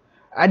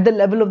 At the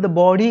level of the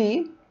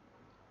body,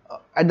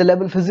 at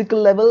the physical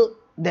level,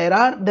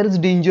 there is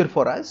danger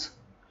for us,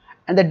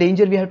 and the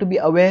danger we have to be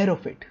aware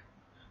of it.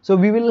 So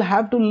we will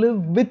have to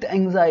live with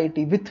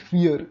anxiety, with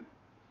fear.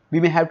 We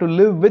may have to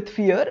live with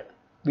fear.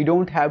 We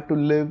don't have to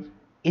live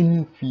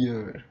in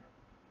fear.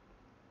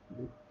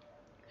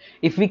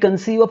 If we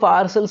conceive of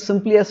ourselves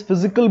simply as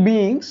physical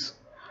beings,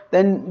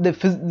 then the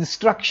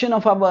destruction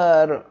of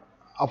our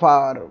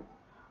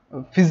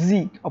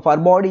physique, of our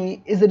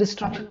body, is the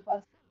destruction of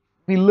ourselves.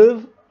 We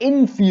live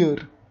in fear.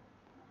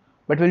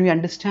 But when we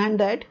understand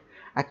that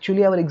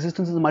actually our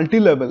existence is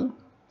multi-level,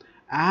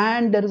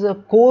 and there is a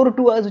core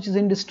to us which is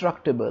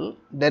indestructible,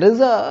 there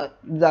is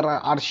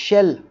our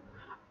shell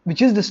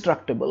which is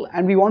destructible,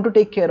 and we want to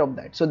take care of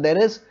that.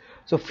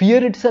 So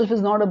fear itself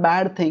is not a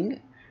bad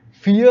thing.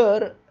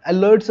 Fear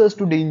alerts us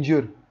to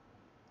danger.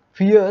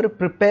 Fear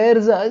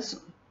prepares us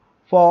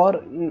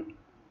for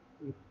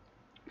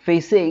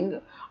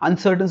facing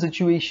uncertain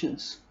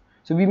situations.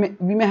 So we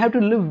may have to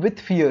live with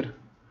fear,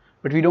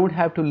 but we don't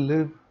have to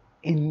live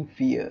in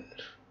fear.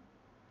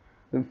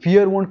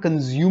 Fear won't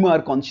consume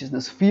our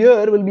consciousness.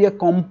 Fear will be a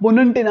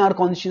component in our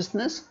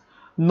consciousness,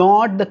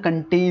 not the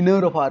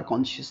container of our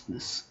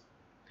consciousness.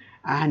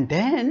 And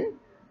then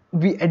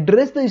we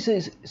address the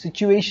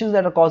situations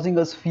that are causing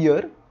us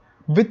fear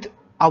with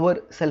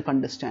our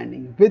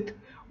self-understanding,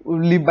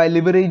 by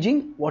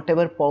leveraging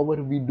whatever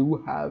power we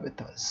do have with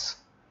us.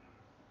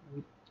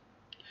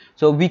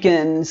 So we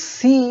can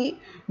see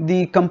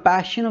the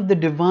compassion of the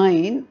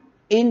divine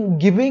in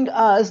giving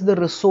us the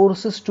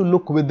resources to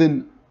look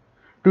within,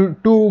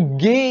 to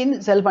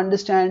gain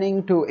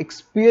self-understanding, to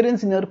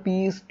experience inner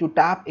peace, to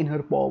tap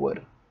inner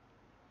power.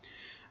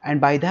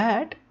 And by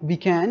that, we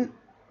can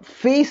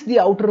face the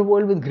outer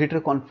world with greater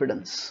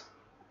confidence.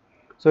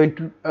 So,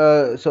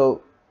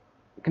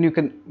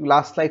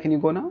 last slide, can you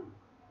go now?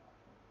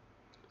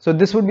 So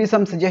this would be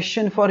some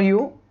suggestion for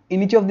you.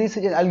 In each of these,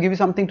 I'll give you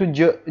something to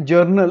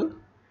journal.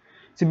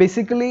 So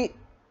basically,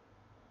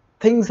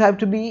 things have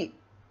to be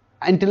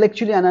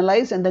intellectually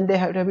analyzed, and then they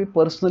have to be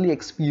personally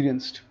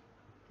experienced.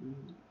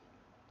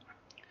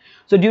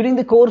 So during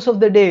the course of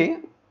the day,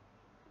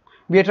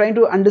 we are trying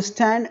to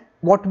understand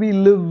what we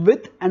live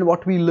with and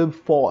what we live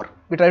for.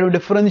 We try to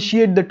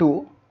differentiate the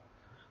two.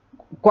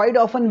 Quite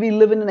often we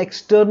live in an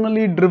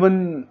externally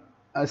driven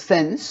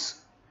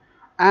sense,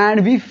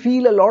 and we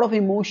feel a lot of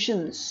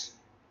emotions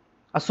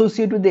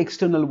associated with the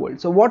external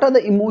world. So what are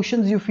the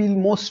emotions you feel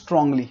most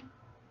strongly?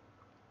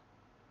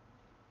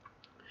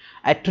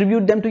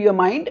 Attribute them to your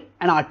mind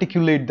and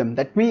articulate them.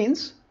 That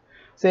means,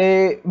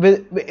 say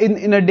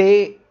in a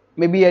day,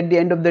 maybe at the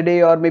end of the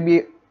day, or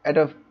maybe at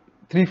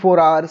 3-4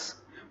 hours,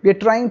 we are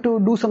trying to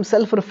do some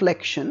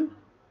self-reflection.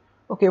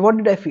 Okay, what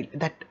did I feel?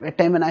 That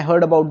time when I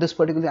heard about this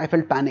particular thing, I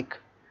felt panic.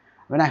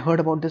 When I heard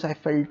about this, I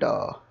felt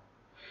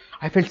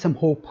some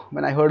hope.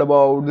 When I heard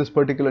about this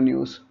particular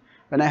news,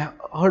 when I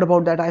heard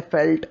about that, I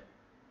felt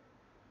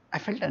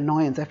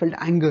annoyance, I felt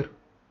anger.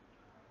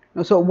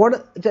 So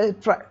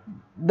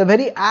the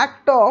very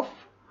act of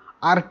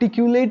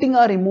articulating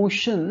our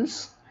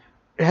emotions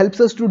helps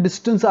us to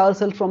distance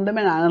ourselves from them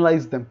and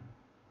analyze them.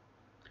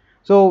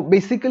 So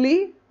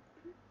basically,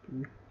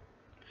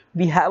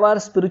 we have our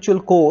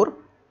spiritual core,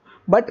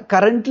 but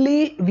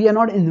currently we are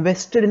not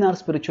invested in our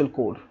spiritual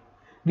core.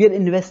 We are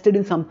invested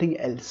in something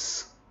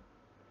else.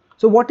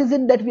 So what is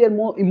it that we are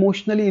more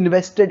emotionally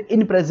invested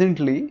in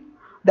presently,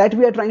 that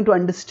we are trying to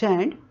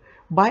understand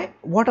by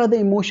what are the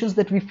emotions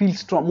that we feel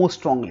most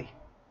strongly?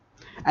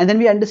 And then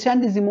we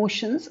understand these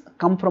emotions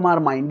come from our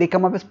mind. They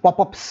come up as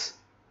pop-ups.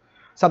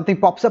 Something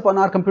pops up on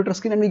our computer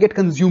screen and we get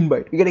consumed by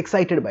it. We get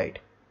excited by it.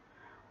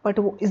 But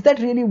is that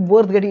really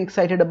worth getting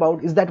excited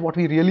about? Is that what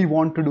we really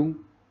want to do?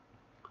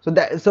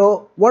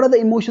 So what are the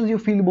emotions you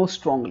feel most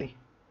strongly?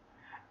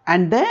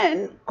 And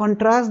then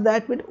contrast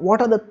that with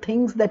what are the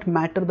things that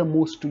matter the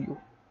most to you.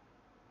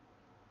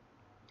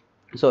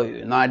 So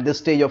now at this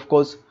stage, of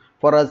course,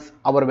 for us,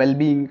 our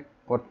well-being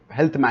or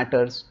health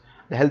matters.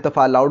 The health of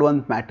our loved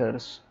ones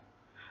matters.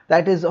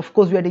 That is, of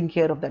course, we are taking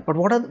care of that. But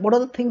what are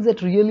the things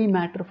that really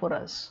matter for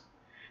us?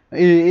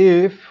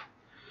 If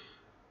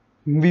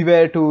we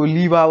were to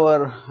leave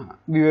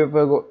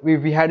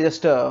we had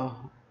just a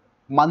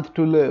month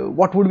to live,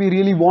 what would we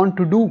really want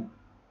to do?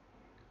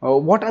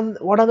 What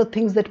are the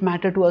things that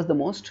matter to us the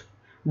most?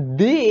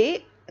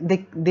 They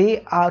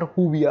they are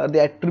who we are. They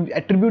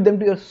attribute them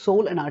to your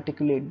soul and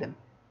articulate them.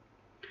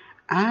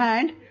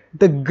 And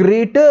the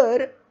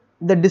greater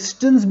the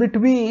distance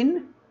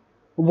between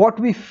what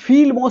we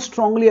feel most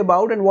strongly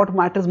about and what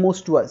matters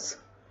most to us,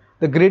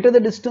 the greater the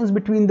distance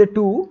between the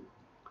two,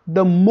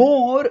 the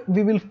more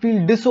we will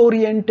feel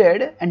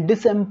disoriented and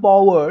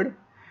disempowered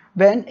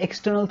when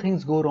external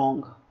things go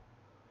wrong.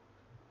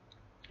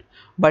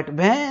 But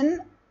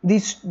when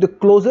the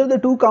closer the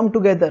two come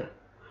together,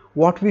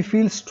 what we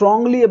feel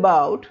strongly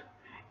about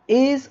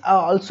is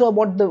also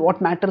about what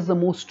matters the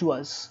most to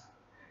us.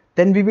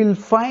 Then we will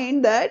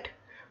find that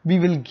we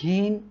will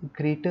gain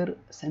greater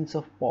sense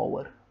of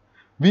power.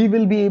 We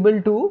will be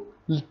able to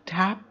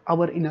tap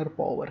our inner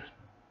power.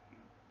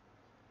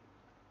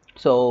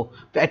 So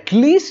at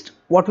least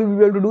what we will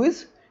be able to do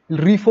is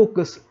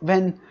refocus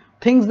when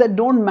things that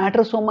don't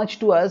matter so much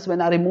to us,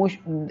 when our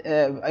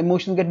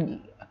emotions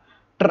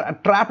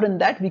get trapped in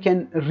that, we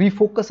can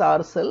refocus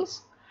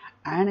ourselves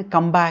and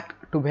come back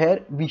to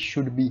where we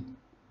should be.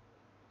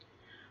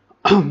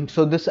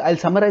 So this, I'll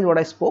summarize what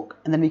I spoke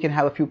and then we can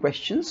have a few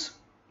questions.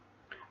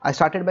 I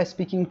started by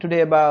speaking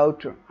today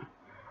about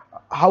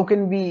how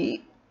can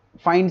we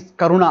find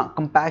Karuna,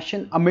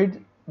 compassion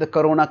amid the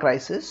Corona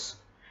crisis,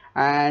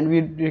 and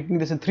we're taking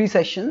this in 3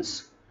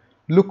 sessions: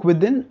 look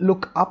within,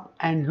 look up,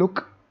 and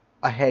look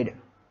ahead.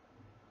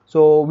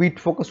 So we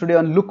focus today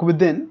on look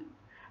within,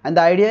 and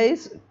the idea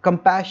is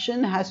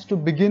compassion has to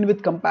begin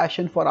with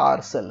compassion for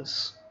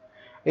ourselves.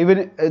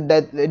 Even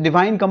that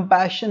divine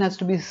compassion has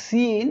to be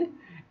seen,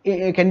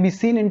 it can be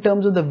seen in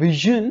terms of the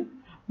vision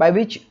by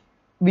which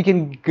we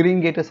can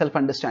gain greater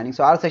self-understanding.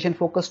 So our session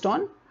focused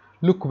on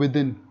look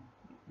within.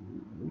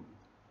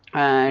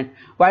 And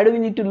why do we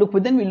need to look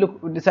within?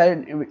 We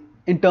decided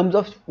in terms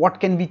of what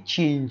can we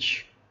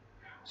change.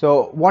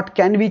 So what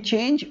can we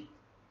change?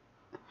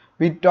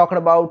 We talked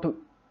about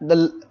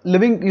the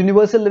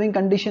universal living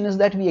condition is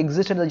that we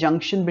exist at the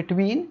junction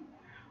between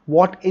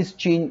what is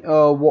change,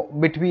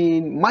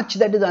 between much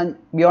that is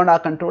beyond our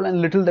control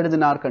and little that is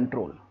in our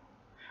control.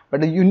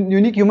 But the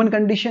unique human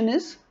condition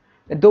is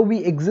that though we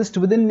exist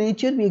within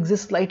nature, we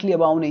exist slightly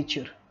above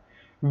nature.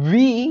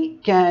 We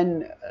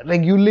can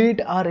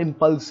regulate our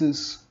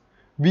impulses.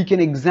 We can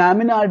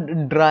examine our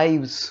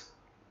drives,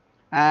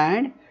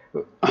 and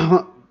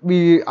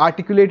we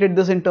articulated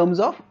this in terms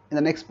of, in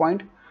the next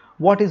point,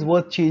 what is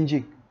worth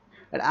changing.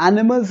 That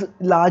animals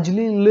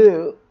largely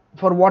live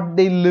for what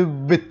they live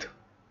with,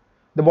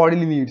 the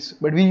bodily needs,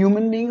 but we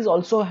human beings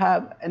also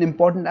have an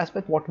important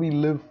aspect, what we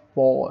live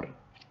for.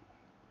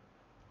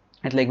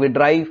 It's like we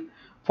drive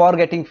for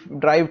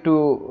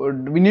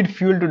we need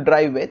fuel to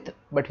drive with,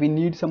 but we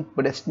need some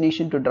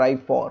destination to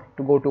drive for,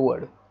 to go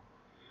toward.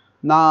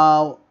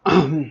 Now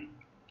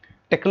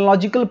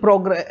technological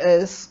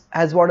progress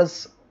has what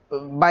is,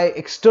 by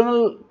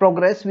external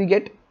progress we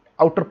get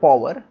outer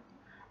power,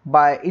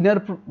 by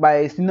inner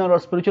or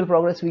spiritual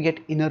progress we get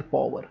inner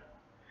power.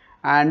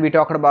 And we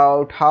talked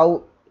about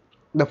how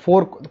the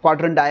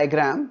 4-quadrant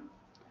diagram,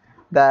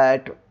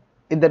 that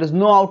if there is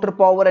no outer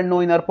power and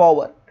no inner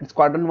power, it's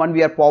quadrant 1,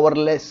 we are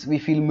powerless, we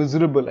feel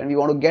miserable, and we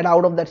want to get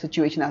out of that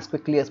situation as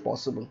quickly as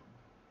possible.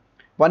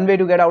 One way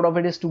to get out of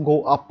it is to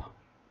go up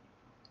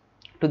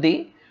to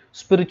the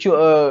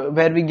spiritual,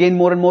 where we gain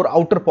more and more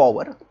outer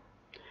power,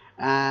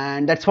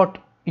 and that's what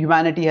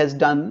humanity has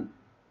done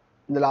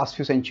in the last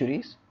few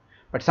centuries.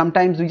 But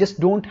sometimes we just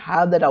don't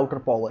have that outer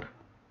power.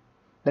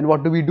 Then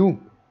what do?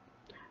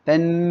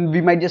 Then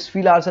we might just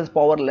feel ourselves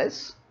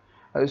powerless.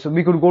 So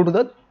we could go to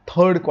the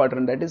 3rd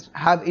quadrant, that is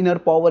have inner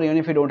power even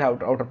if we don't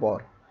have outer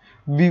power.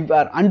 We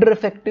are under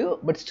effective,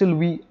 but still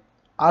we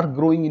are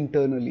growing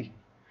internally.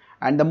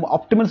 And the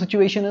optimal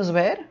situation is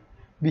where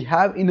we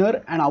have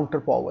inner and outer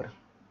power.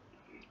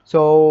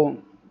 So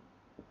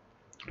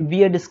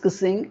we are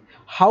discussing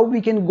how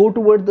we can go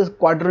toward this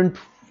quadrant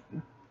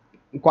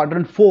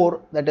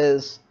 4, that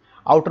is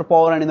outer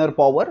power and inner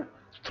power,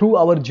 through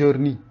our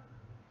journey.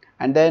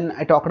 And then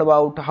I talked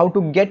about how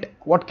to get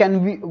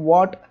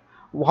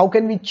how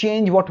can we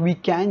change what we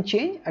can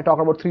change. I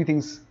talked about 3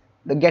 things: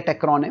 the GET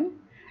acronym,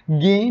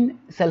 gain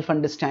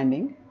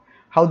self-understanding,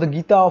 how the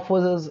Gita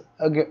offers us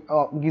a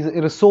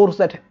resource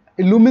that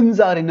illumines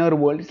our inner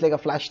world. It's like a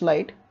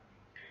flashlight.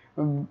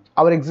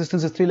 Our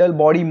existence is 3-level: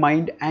 body,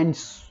 mind, and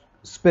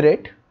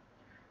spirit.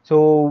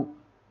 So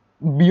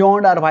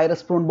beyond our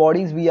virus-prone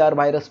bodies, we are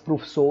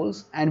virus-proof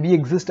souls, and we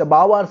exist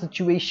above our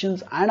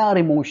situations and our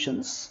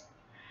emotions.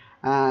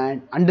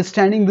 And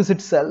understanding this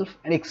itself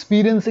and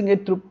experiencing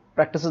it through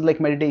practices like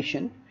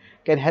meditation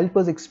can help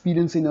us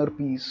experience inner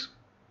peace.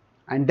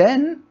 And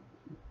then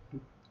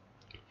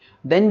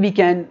we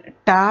can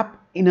tap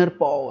inner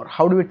power.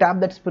 How do we tap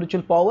that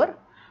spiritual power?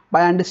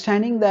 By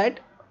understanding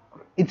that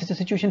in such a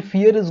situation,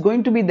 fear is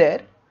going to be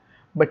there,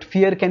 but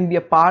fear can be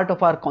a part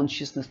of our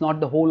consciousness, not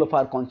the whole of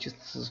our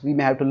consciousness. We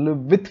may have to live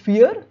with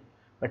fear,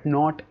 but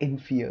not in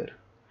fear.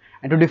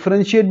 And to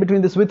differentiate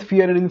between this with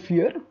fear and in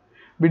fear,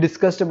 we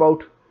discussed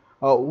about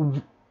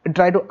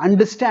try to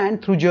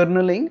understand through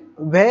journaling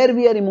where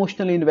we are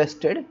emotionally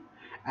invested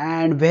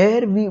and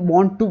where we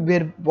want to,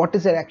 what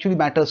is that actually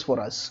matters for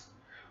us.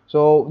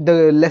 So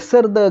the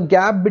lesser the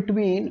gap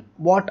between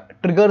what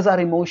triggers our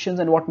emotions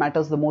and what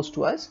matters the most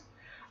to us,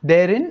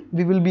 therein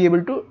we will be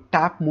able to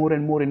tap more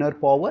and more inner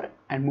power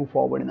and move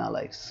forward in our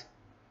lives.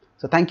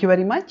 So thank you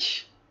very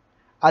much.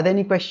 Are there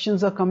any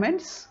questions or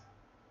comments?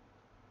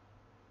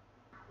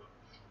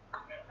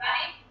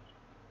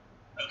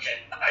 Okay,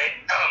 I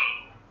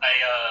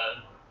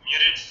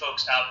muted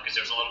folks out because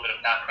there's a little bit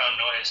of background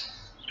noise.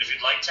 But if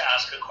you'd like to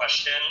ask a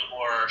question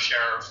or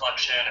share a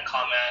reflection, a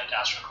comment,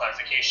 ask for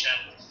clarification,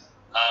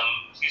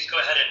 please go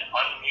ahead and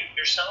unmute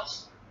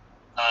yourself.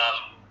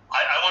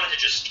 I wanted to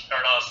just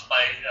start off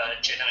by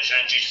Chaitanya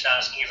Charan just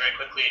asking you very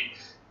quickly.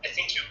 I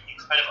think you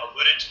kind of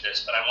alluded to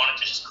this, but I wanted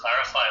to just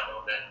clarify a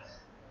little bit.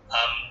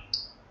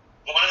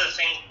 One of the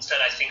things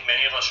that I think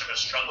many of us are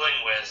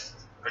struggling with,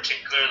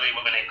 particularly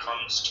when it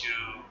comes to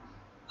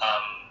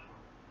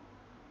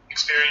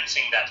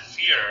experiencing that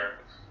fear,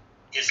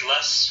 is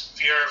less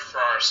fear for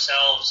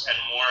ourselves and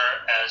more,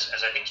 as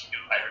I think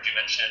I heard you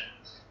mention,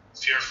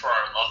 fear for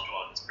our loved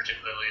ones,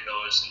 particularly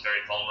those in very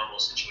vulnerable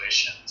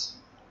situations.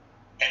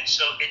 And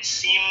so it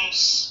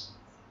seems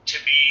to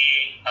be,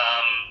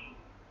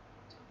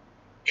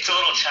 it's a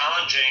little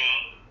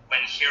challenging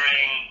when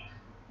hearing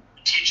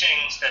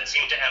teachings that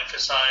seem to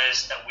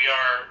emphasize that we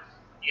are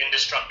the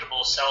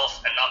indestructible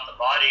self and not the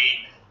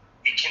body.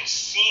 It can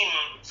seem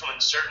from a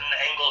certain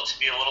angle to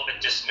be a little bit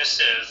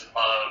dismissive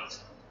of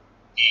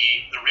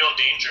the real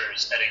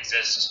dangers that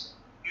exist,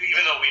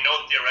 even though we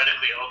know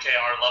theoretically, okay,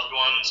 our loved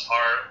ones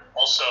are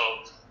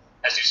also,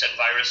 as you said,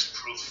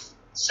 virus-proof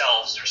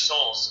selves or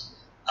souls,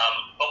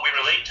 but we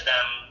relate to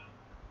them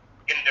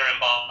in their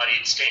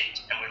embodied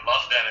state, and we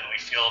love them, and we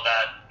feel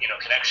that, you know,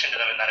 connection to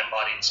them in that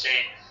embodied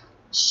state.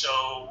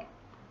 So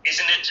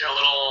isn't it a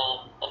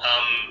little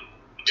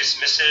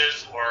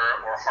dismissive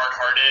or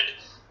hard-hearted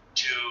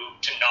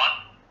to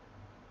not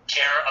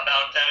care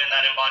about them in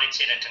that embodied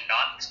state and to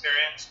not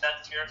experience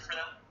that fear for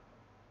them?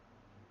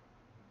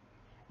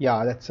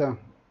 Yeah, that's a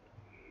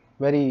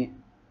very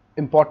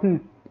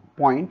important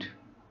point,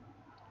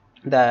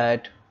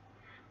 that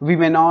we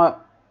may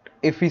not,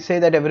 if we say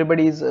that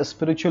everybody is a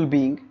spiritual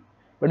being,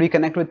 but we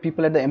connect with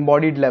people at the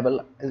embodied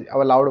level,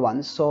 our loved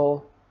ones,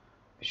 so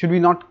should we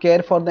not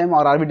care for them,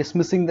 or are we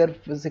dismissing their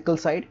physical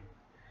side?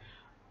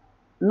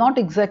 Not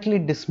exactly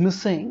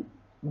dismissing,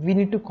 we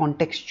need to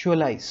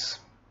contextualize.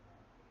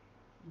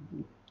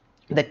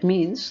 That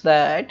means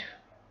that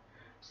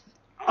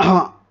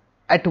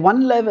at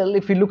one level,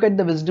 if you look at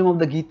the wisdom of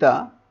the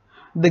Gita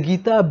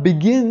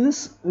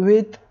begins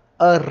with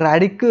a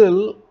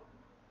radical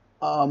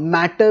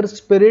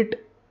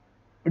matter-spirit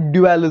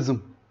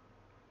dualism.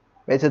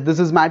 Where it says this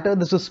is matter,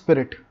 this is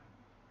spirit.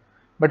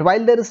 But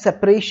while there is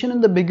separation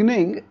in the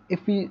beginning,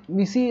 if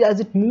we see as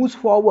it moves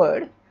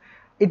forward,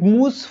 it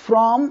moves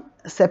from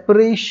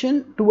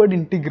separation toward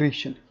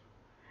integration.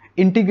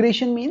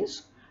 Integration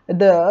means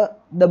the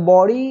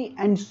body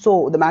and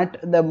soul, the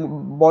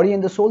body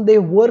and the soul, they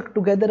work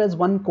together as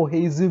one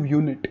cohesive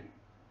unit.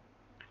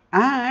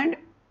 And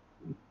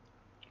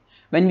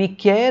when we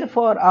care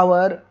for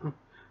our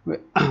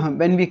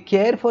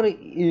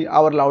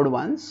loved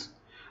ones,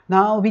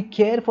 now we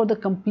care for the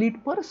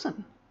complete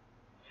person.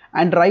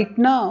 And right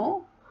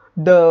now,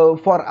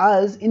 for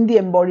us in the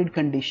embodied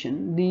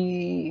condition,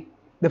 the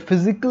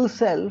physical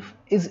self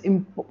is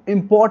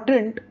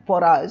important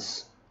for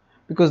us,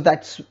 because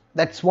that's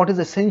what is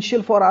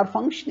essential for our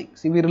functioning.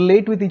 See, we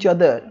relate with each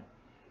other.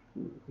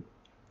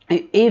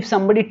 If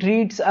somebody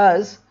treats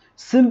us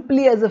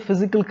simply as a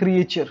physical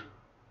creature,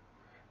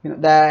 you know,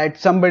 that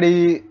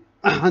somebody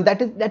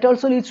that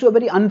also leads to a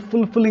very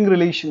unfulfilling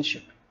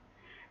relationship.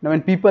 Now,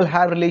 when people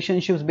have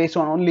relationships based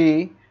on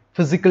only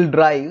physical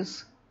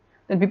drives,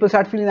 then people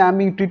start feeling that I'm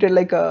being treated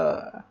like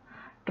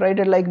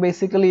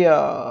basically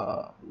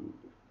a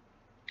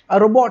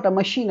robot, a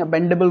machine, a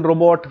bendable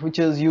robot which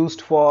is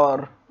used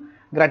for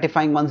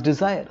gratifying one's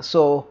desire.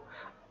 So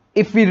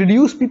if we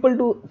reduce people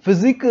to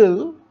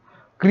physical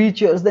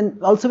creatures, then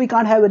also we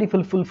can't have very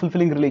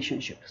fulfilling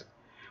relationships.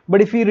 But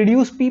if we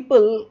reduce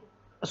people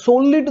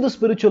solely to the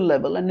spiritual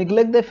level and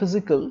neglect their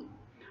physical,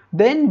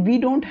 then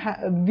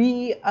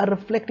we are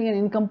reflecting an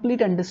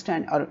incomplete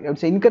understanding, or I would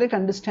say incorrect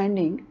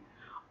understanding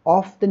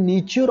of the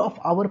nature of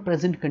our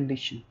present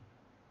condition.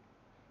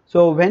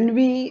 So when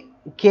we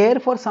care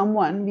for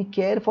someone, we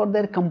care for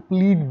their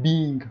complete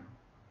being.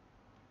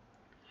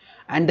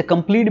 And the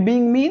complete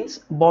being means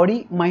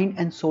body, mind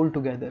and soul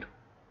together.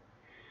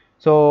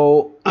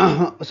 So,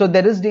 so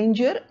there is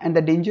danger, and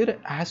the danger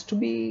has to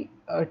be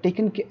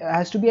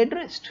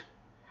addressed.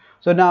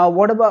 So now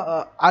what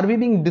about, are we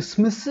being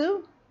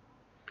dismissive?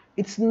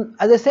 It's,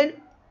 as I said,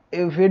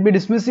 if we'd be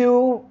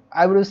dismissive,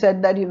 I would have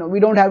said that, you know, we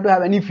don't have to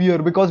have any fear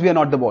because we are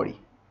not the body.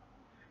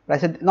 But I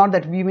said not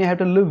that we may have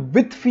to live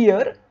with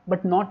fear,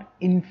 but not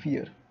in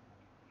fear.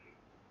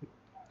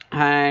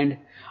 And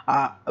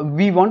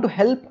we want to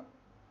help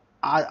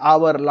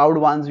our loved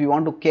ones, we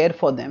want to care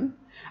for them,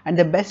 and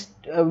the best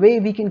way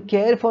we can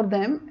care for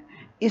them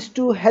is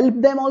to help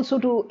them also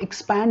to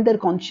expand their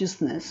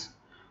consciousness,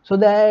 so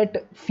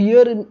that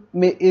fear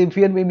may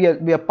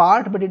be a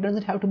part, but it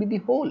doesn't have to be the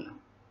whole.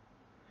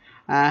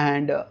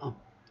 And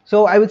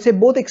so I would say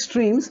both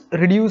extremes,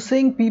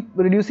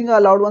 reducing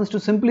our loved ones to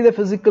simply their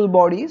physical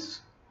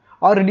bodies,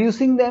 or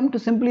reducing them to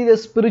simply their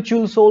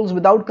spiritual souls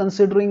without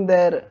considering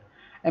their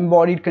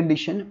embodied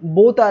condition,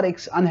 both are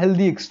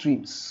unhealthy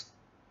extremes.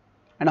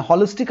 And a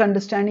holistic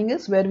understanding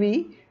is where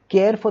we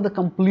care for the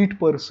complete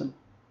person.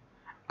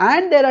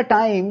 And there are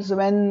times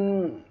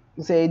when,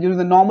 say, during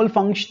the normal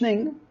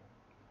functioning,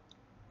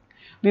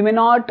 we may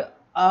not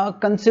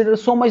consider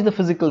so much the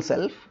physical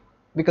self,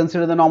 we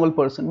consider the normal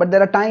person. But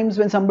there are times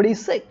when somebody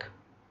is sick,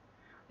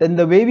 then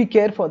the way we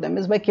care for them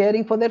is by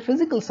caring for their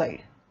physical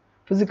side,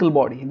 physical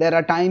body. There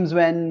are times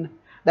when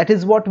that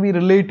is what we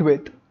relate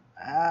with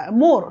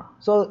more.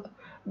 So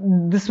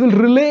this will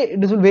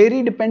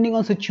vary depending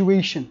on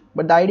situation.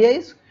 But the idea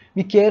is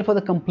we care for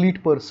the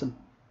complete person.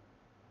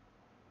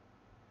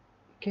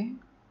 Okay.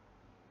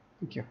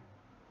 Thank you.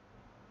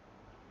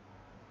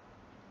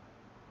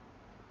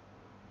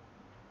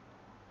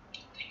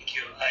 Thank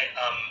you.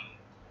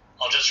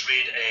 I'll just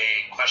read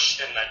a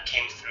question that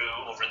came through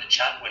over the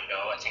chat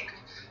window. I think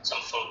some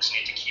folks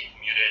need to keep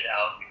muted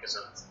out because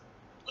of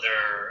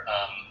other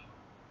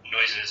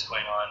noises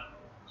going on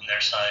their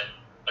side.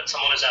 But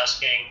someone is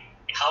asking,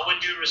 how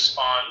would you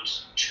respond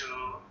to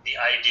the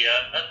idea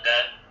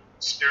that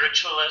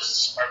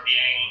spiritualists are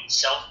being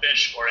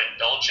selfish or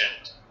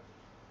indulgent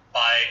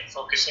by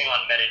focusing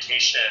on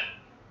meditation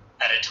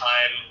at a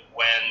time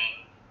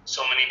when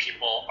so many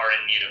people are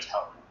in need of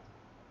help?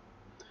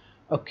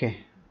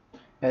 Okay.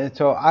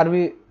 So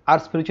are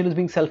spiritualists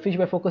being selfish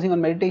by focusing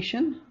on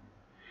meditation?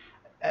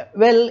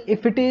 Well,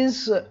 if it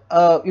is,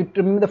 you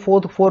remember the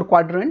four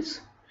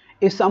quadrants.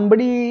 If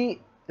somebody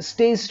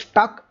stays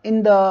stuck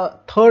in the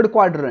third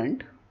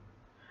quadrant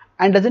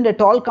and doesn't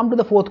at all come to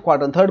the fourth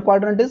quadrant, third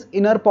quadrant is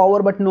inner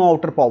power but no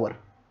outer power.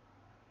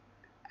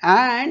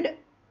 And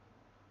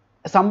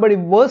somebody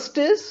worst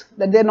is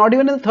that they are not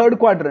even in the third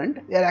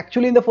quadrant, they are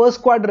actually in the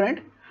first quadrant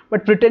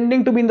but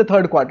pretending to be in the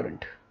third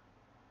quadrant.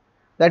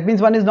 That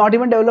means one is not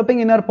even developing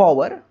inner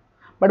power,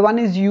 but one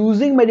is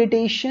using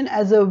meditation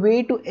as a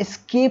way to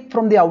escape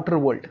from the outer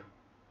world.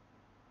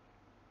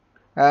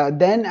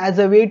 Then as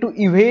a way to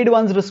evade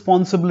one's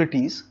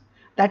responsibilities.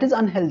 That is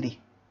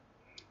unhealthy.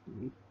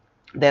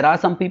 There are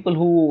some people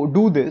who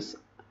do this,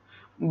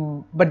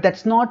 but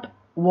that's not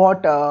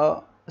what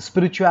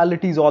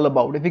spirituality is all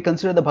about. If we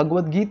consider the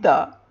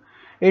Bhagavad-Gītā,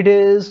 it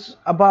is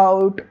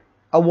about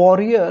a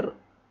warrior,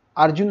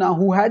 Arjuna,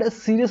 who had a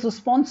serious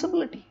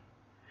responsibility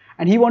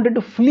and he wanted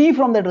to flee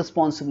from that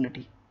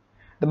responsibility.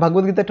 The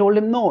Bhagavad-Gītā told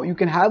him, no, you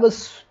can have a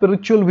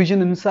spiritual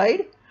vision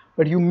inside,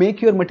 but you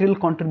make your material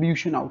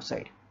contribution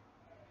outside.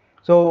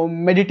 So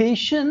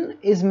meditation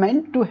is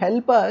meant to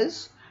help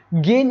us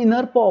gain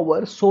inner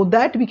power so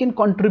that we can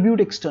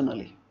contribute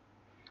externally.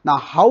 Now,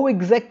 how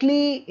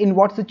exactly, in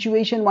what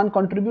situation one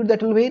contributes,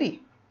 that will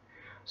vary.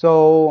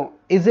 So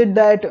is it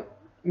that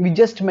we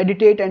just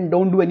meditate and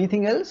don't do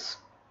anything else?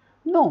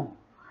 No,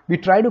 we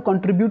try to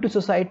contribute to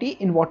society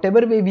in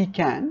whatever way we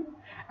can,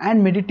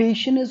 and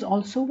meditation is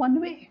also one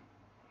way.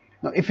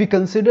 Now, if we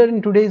consider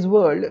in today's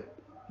world,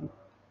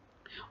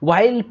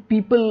 while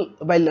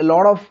a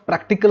lot of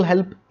practical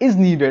help is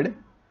needed,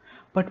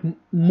 but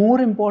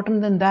more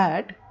important than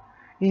that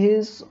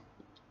is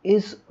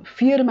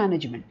fear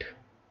management.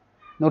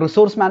 Now,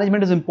 resource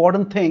management is an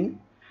important thing,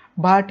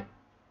 but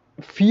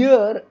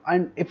fear,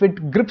 and if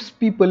it grips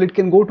people, it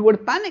can go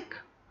toward panic.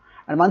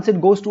 And once it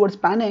goes towards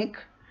panic,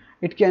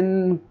 it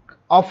can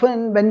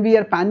often, when we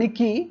are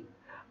panicky,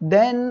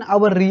 then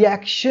our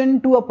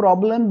reaction to a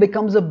problem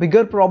becomes a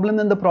bigger problem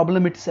than the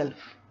problem itself.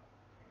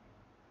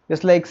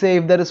 Just like, say,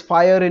 if there is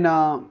fire in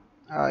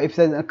if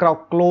there's a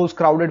closed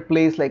crowded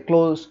place,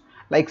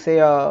 like say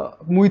a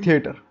movie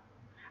theater,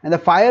 and the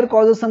fire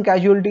causes some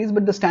casualties,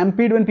 but the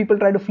stampede when people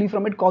try to flee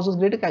from it causes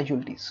greater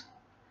casualties.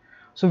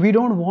 So we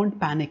don't want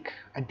panic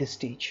at this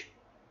stage,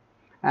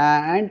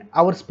 and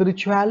our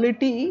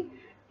spirituality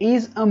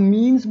is a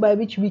means by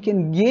which we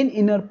can gain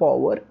inner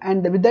power,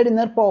 and with that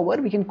inner power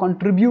we can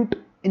contribute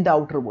in the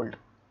outer world.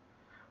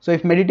 So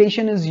if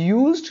meditation is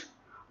used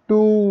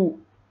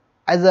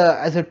as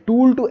a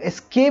tool to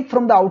escape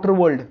from the outer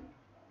world,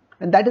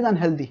 then that is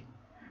unhealthy.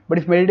 But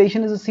if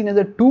meditation is seen as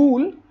a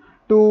tool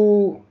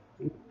to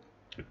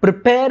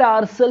prepare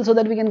ourselves so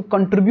that we can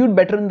contribute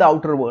better in the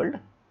outer world,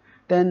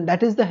 then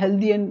that is the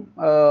healthy and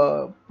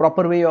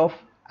proper way of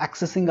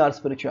accessing our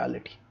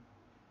spirituality.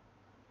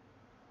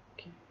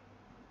 Okay.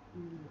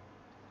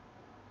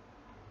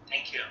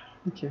 Thank you.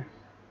 Thank you.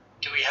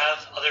 Do we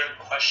have other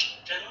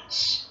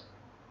questions?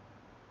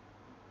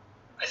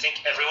 I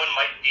think everyone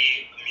might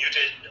be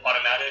muted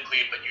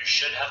automatically, but you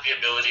should have the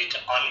ability to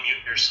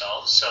unmute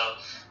yourself. So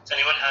if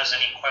anyone has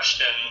any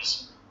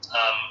questions,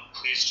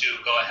 please do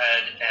go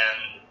ahead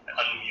and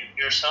unmute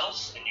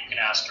yourself and you can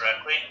ask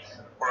directly.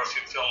 Or if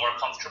you feel more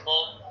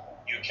comfortable,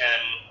 you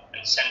can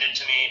send it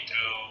to me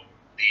through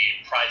the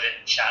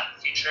private chat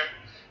feature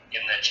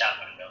in the chat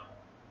window.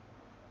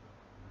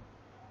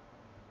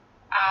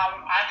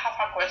 I have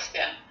a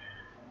question.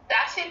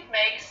 Does it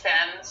make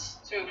sense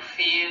to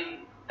feel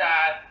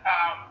that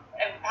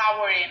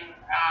empowering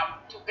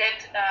to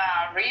get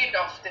rid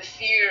of the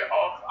fear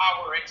of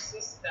our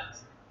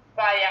existence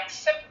by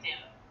accepting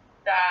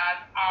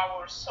that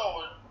our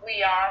soul,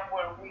 we are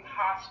where we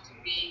have to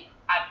be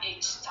at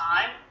each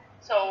time.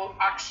 So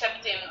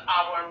accepting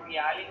our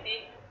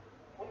reality,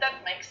 would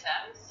that make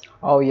sense?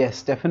 Oh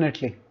yes,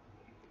 definitely.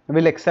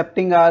 Will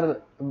accepting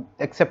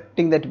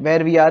that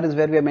where we are is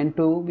where we are meant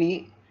to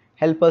be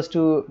help us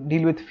to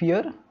deal with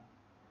fear,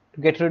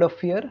 to get rid of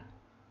fear?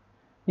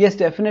 Yes,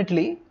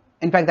 definitely.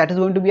 In fact, that is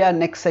going to be our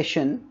next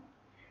session.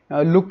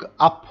 Look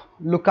up.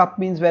 Look up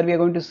means where we are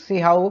going to see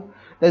how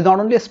there is not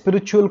only a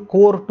spiritual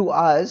core to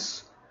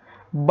us,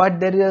 but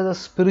there is a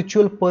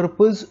spiritual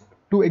purpose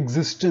to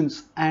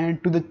existence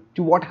and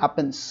to what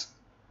happens,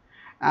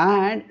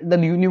 and the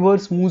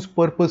universe moves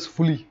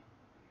purposefully.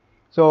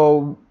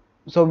 So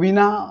we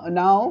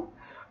now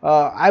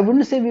I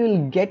wouldn't say we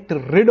will get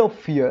rid of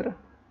fear,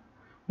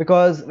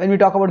 because when we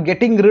talk about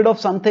getting rid of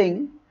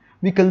something,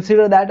 we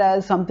consider that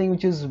as something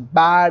which is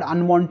bad,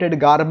 unwanted,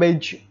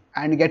 garbage,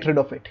 and get rid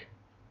of it.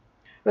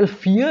 Well,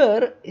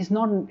 fear is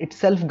not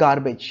itself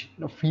garbage.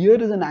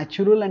 Fear is a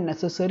natural and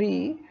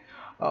necessary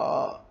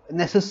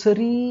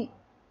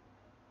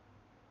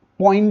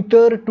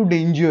pointer to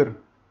danger.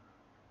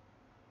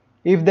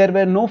 If there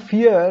were no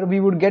fear, we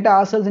would get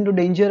ourselves into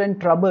danger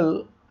and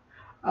trouble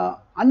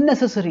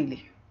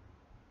unnecessarily.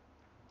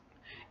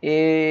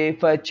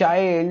 If a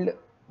child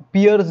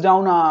peers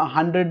down a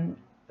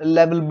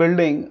 100-level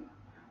building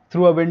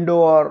through a window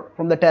or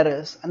from the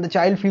terrace, and the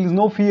child feels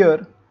no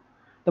fear,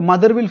 the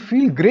mother will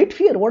feel great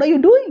fear. What are you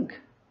doing?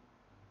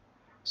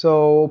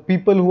 So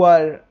people who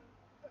are,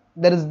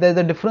 there's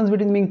a difference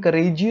between being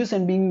courageous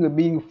and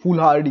being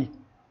foolhardy.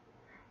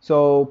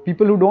 So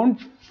people who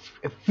don't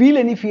feel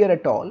any fear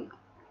at all,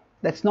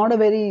 that's not a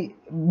very,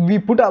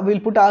 we'll put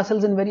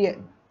ourselves in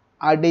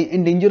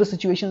in dangerous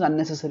situations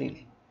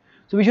unnecessarily.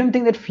 So we shouldn't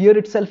think that fear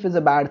itself is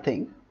a bad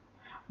thing,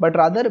 but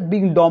rather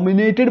being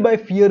dominated by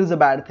fear is a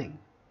bad thing.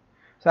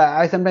 So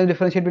I sometimes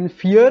differentiate between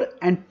fear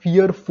and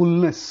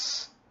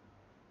fearfulness.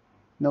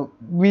 Now,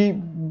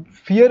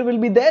 fear will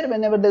be there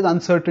whenever there's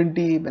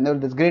uncertainty, whenever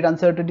there's great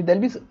uncertainty,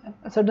 there'll be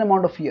a certain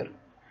amount of fear.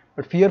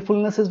 But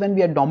fearfulness is when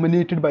we are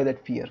dominated by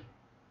that fear.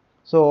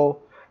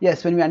 So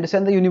yes, when we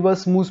understand the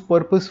universe moves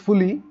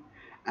purposefully,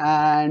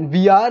 and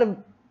we are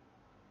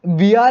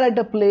at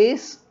a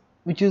place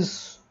which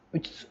is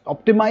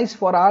optimized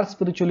for our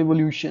spiritual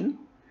evolution,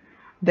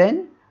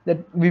 then that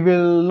we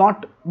will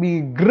not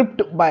be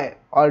gripped by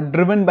or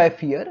driven by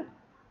fear,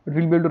 but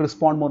we'll be able to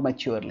respond more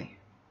maturely.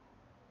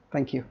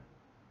 Thank you.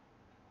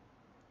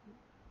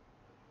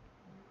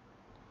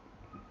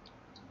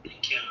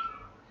 Thank you.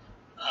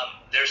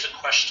 There's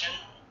a question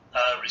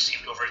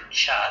received over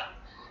chat,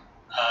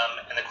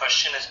 and the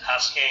question is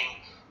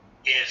asking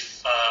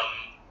if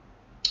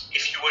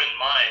you wouldn't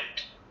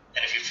mind,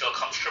 and if you feel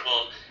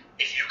comfortable,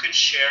 if you could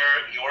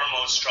share your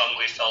most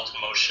strongly felt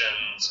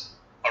emotions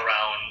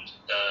around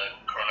the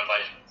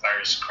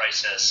coronavirus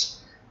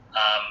crisis,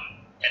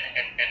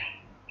 and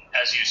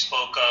as you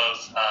spoke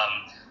of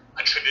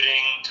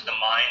attributing to the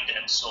mind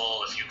and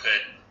soul, if you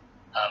could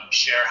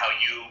share how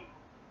you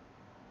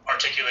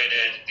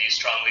articulated these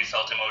strongly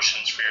felt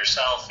emotions for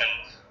yourself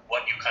and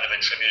what you kind of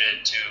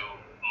attributed to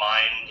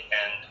mind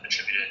and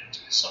attributed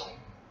to the soul.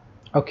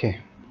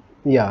 Okay,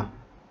 yeah.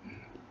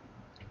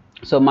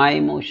 So my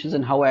emotions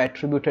and how I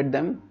attributed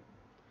them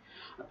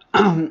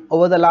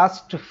over the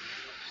last,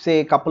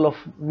 say, couple of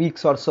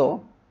weeks or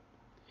so,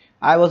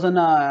 I was on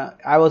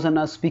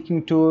a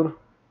speaking tour,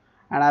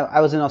 and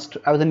I was in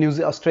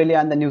Australia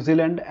and then New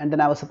Zealand, and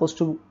then I was supposed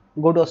to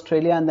go to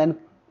Australia and then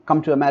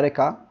come to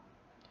America,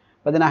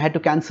 but then I had to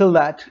cancel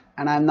that,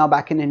 and I am now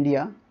back in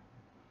India.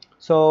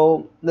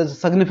 So there's a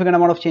significant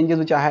amount of changes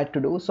which I had to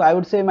do. So I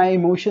would say my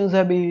emotions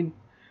have been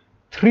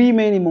three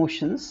main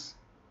emotions: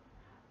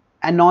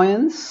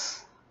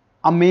 annoyance,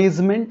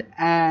 amazement,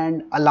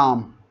 and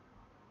alarm.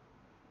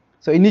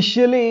 So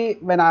initially,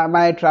 when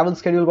my travel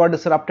schedule got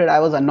disrupted, I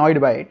was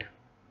annoyed by it.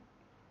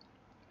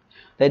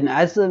 Then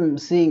as I'm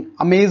seeing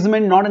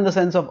amazement, not in the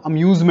sense of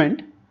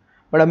amusement,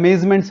 but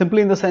amazement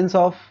simply in the sense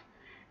of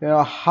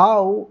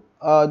how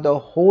the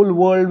whole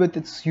world with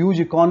its huge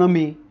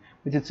economy,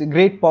 with its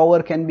great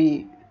power, can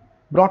be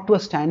brought to a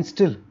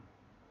standstill.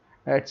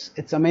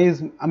 It's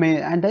amazing.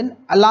 And then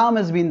alarm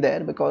has been there,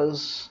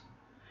 because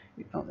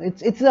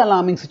it's an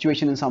alarming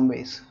situation in some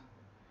ways.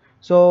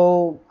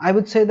 So I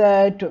would say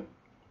that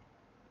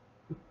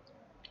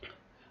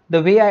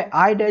the way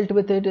I dealt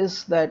with it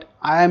is that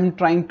I am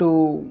trying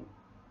to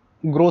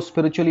grow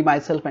spiritually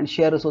myself and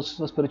share resources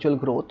for spiritual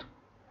growth.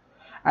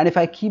 And if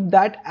I keep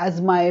that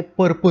as my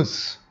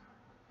purpose,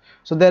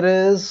 so there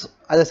is,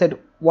 as I said,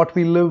 what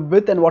we live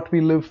with and what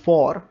we live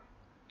for.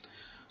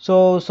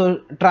 So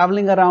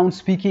traveling around,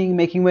 speaking,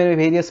 making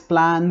various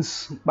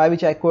plans by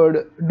which I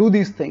could do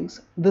these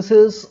things. This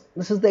is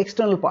the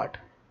external part.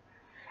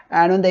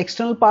 And when the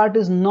external part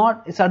is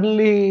not,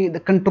 suddenly the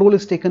control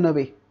is taken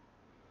away,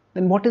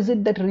 then what is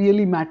it that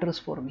really matters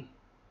for me?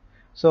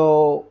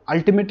 So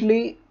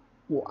ultimately,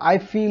 I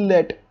feel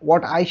that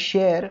what I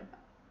share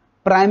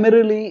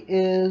primarily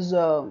is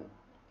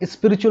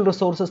spiritual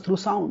resources through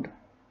sound,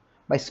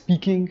 by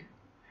speaking,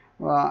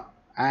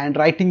 and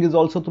writing is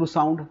also through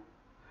sound.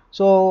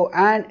 So,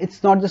 and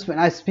it's not just when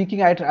I'm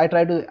speaking, I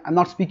try to, I'm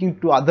not speaking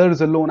to others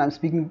alone, I'm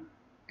speaking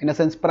in a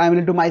sense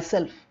primarily to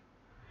myself,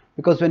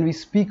 because when we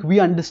speak, we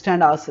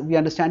understand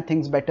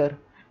things better,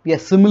 we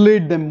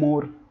assimilate them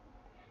more.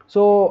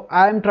 So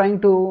I'm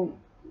trying to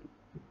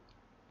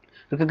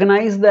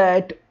recognize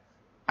that,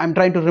 I'm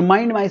trying to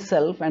remind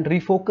myself and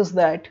refocus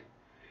that,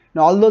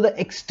 now, although the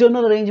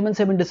external arrangements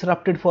have been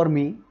disrupted for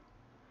me,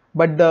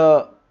 but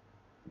the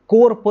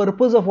core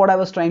purpose of what I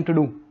was trying to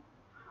do,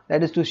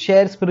 that is to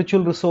share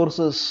spiritual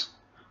resources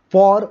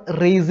for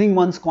raising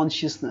one's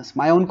consciousness,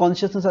 my own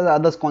consciousness as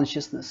others'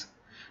 consciousness,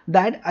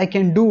 that I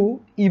can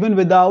do even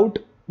without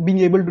being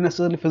able to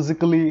necessarily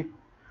physically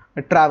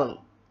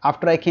travel.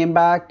 After I came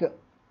back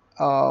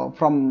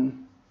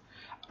from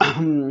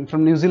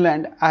New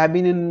Zealand, I have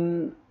been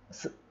in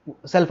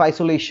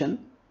self-isolation.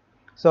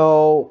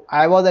 So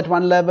I was at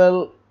one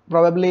level,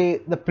 probably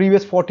the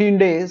previous 14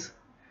 days,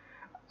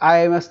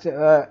 I must,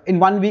 in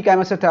 1 week I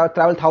must have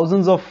traveled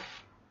thousands of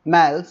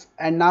miles,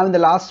 and now in the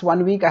last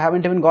 1 week I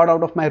haven't even got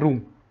out of my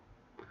room.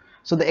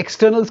 So the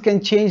externals can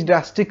change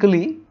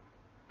drastically,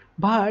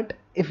 but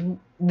if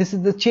this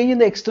is the change in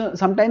the external,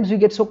 sometimes we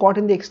get so caught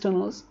in the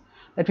externals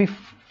that we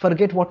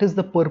forget what is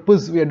the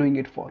purpose we are doing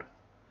it for.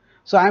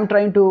 So I am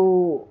trying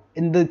to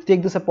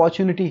take this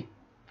opportunity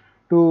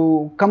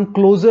to come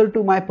closer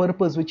to my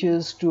purpose, which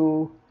is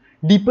to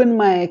deepen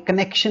my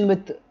connection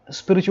with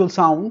spiritual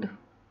sound.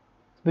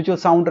 Spiritual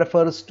sound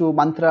refers to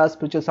mantras,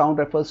 spiritual sound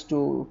refers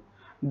to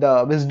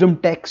the wisdom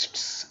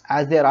texts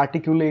as they are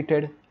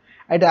articulated,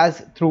 and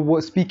as through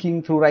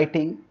speaking, through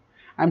writing.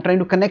 I'm trying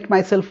to connect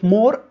myself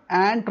more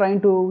and trying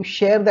to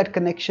share that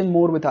connection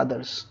more with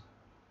others.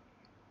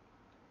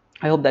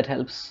 I hope that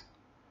helps.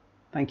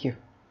 Thank you.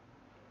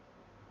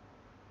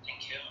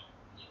 Thank you.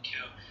 Thank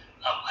you.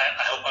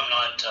 I hope I'm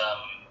not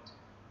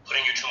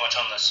putting you too much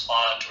on the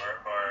spot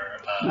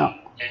or No.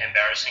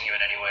 embarrassing you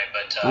in any way,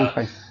 but I'm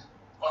fine.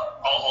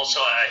 also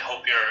I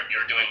hope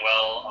you're doing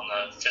well on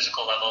the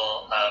physical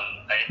level.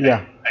 I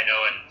know,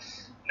 and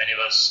many of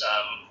us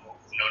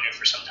who've known you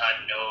for some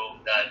time know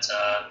that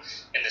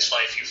in this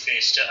life you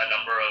faced a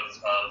number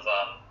of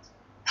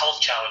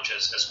health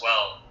challenges as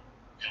well,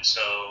 and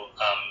so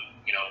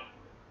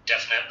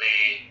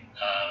definitely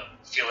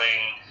feeling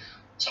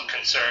some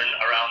concern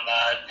around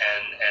that,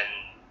 and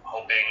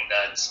hoping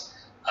that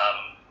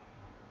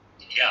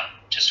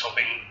just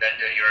hoping that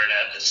you're in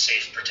a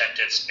safe,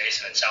 protected space,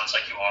 and it sounds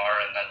like you are,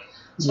 and that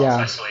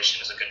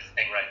self-isolation is a good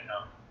thing right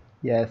now.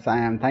 Yes, I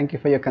am. Thank you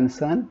for your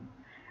concern,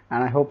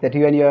 and I hope that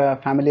you and your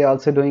family are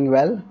also doing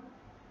well.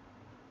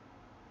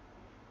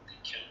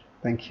 Thank you.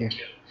 Thank you. Thank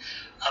you.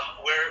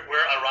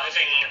 We're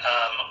arriving,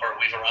 or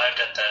we've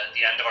arrived at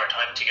the end of our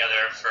time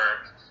together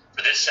for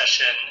this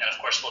session, and of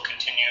course we'll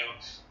continue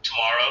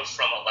tomorrow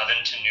from 11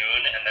 to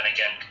noon, and then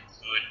again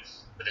conclude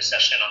with a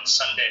session on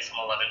Sunday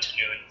from 11 to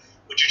noon.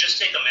 Would you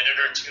just take a minute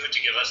or two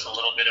to give us a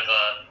little bit of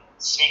a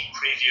sneak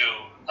preview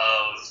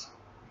of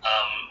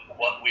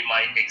what we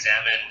might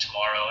examine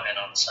tomorrow and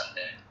on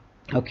Sunday?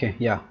 Okay,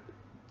 yeah.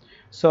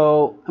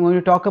 So I'm going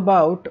to talk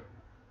about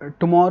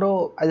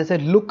tomorrow, as I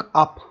said, look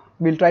up.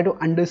 We'll try to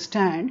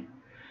understand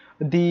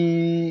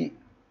the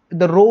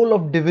role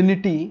of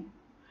divinity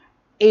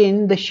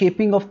in the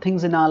shaping of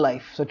things in our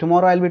life. So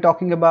tomorrow I'll be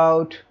talking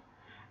about,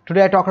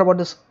 today I talked about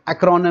this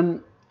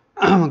acronym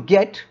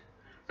GET.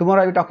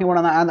 Tomorrow I'll be talking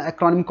about an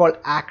acronym called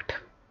ACT,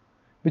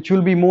 which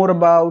will be more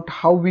about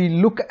how we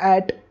look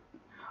at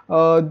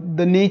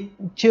the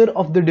nature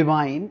of the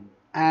divine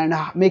and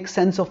make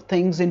sense of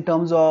things in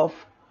terms of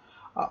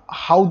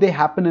how they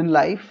happen in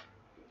life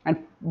and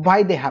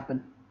why they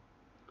happen.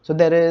 So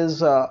there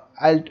is,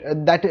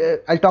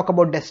 I'll talk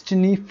about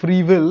destiny,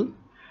 free will,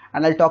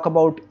 and I'll talk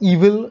about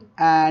evil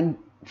and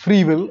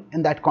free will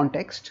in that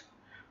context.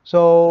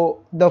 So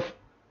the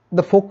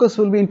focus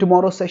will be in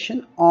tomorrow's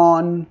session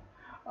on,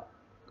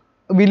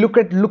 we look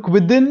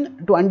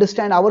within to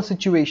understand our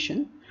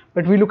situation,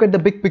 but we look at the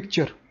big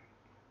picture,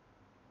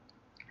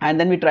 and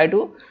then we try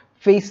to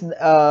place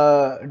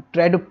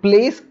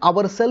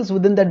ourselves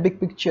within that big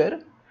picture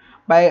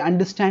by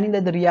understanding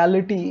that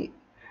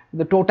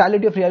the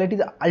totality of reality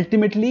is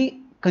ultimately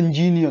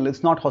congenial,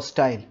 it's not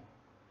hostile.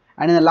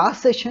 And in the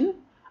last session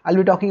I'll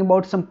be talking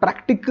about some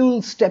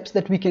practical steps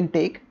that we can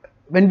take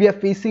when we are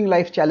facing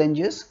life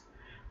challenges.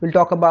 We'll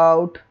talk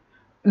about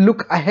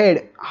look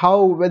ahead,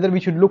 whether we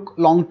should look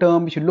long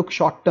term, we should look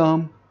short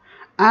term,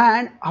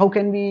 and how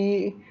can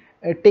we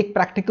take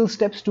practical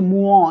steps to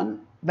move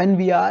on when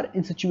we are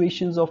in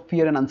situations of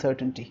fear and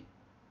uncertainty.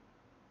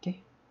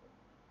 Okay,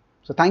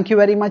 so thank you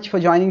very much for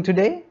joining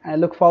today. I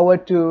look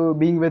forward to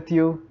being with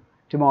you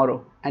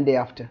tomorrow and day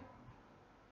after.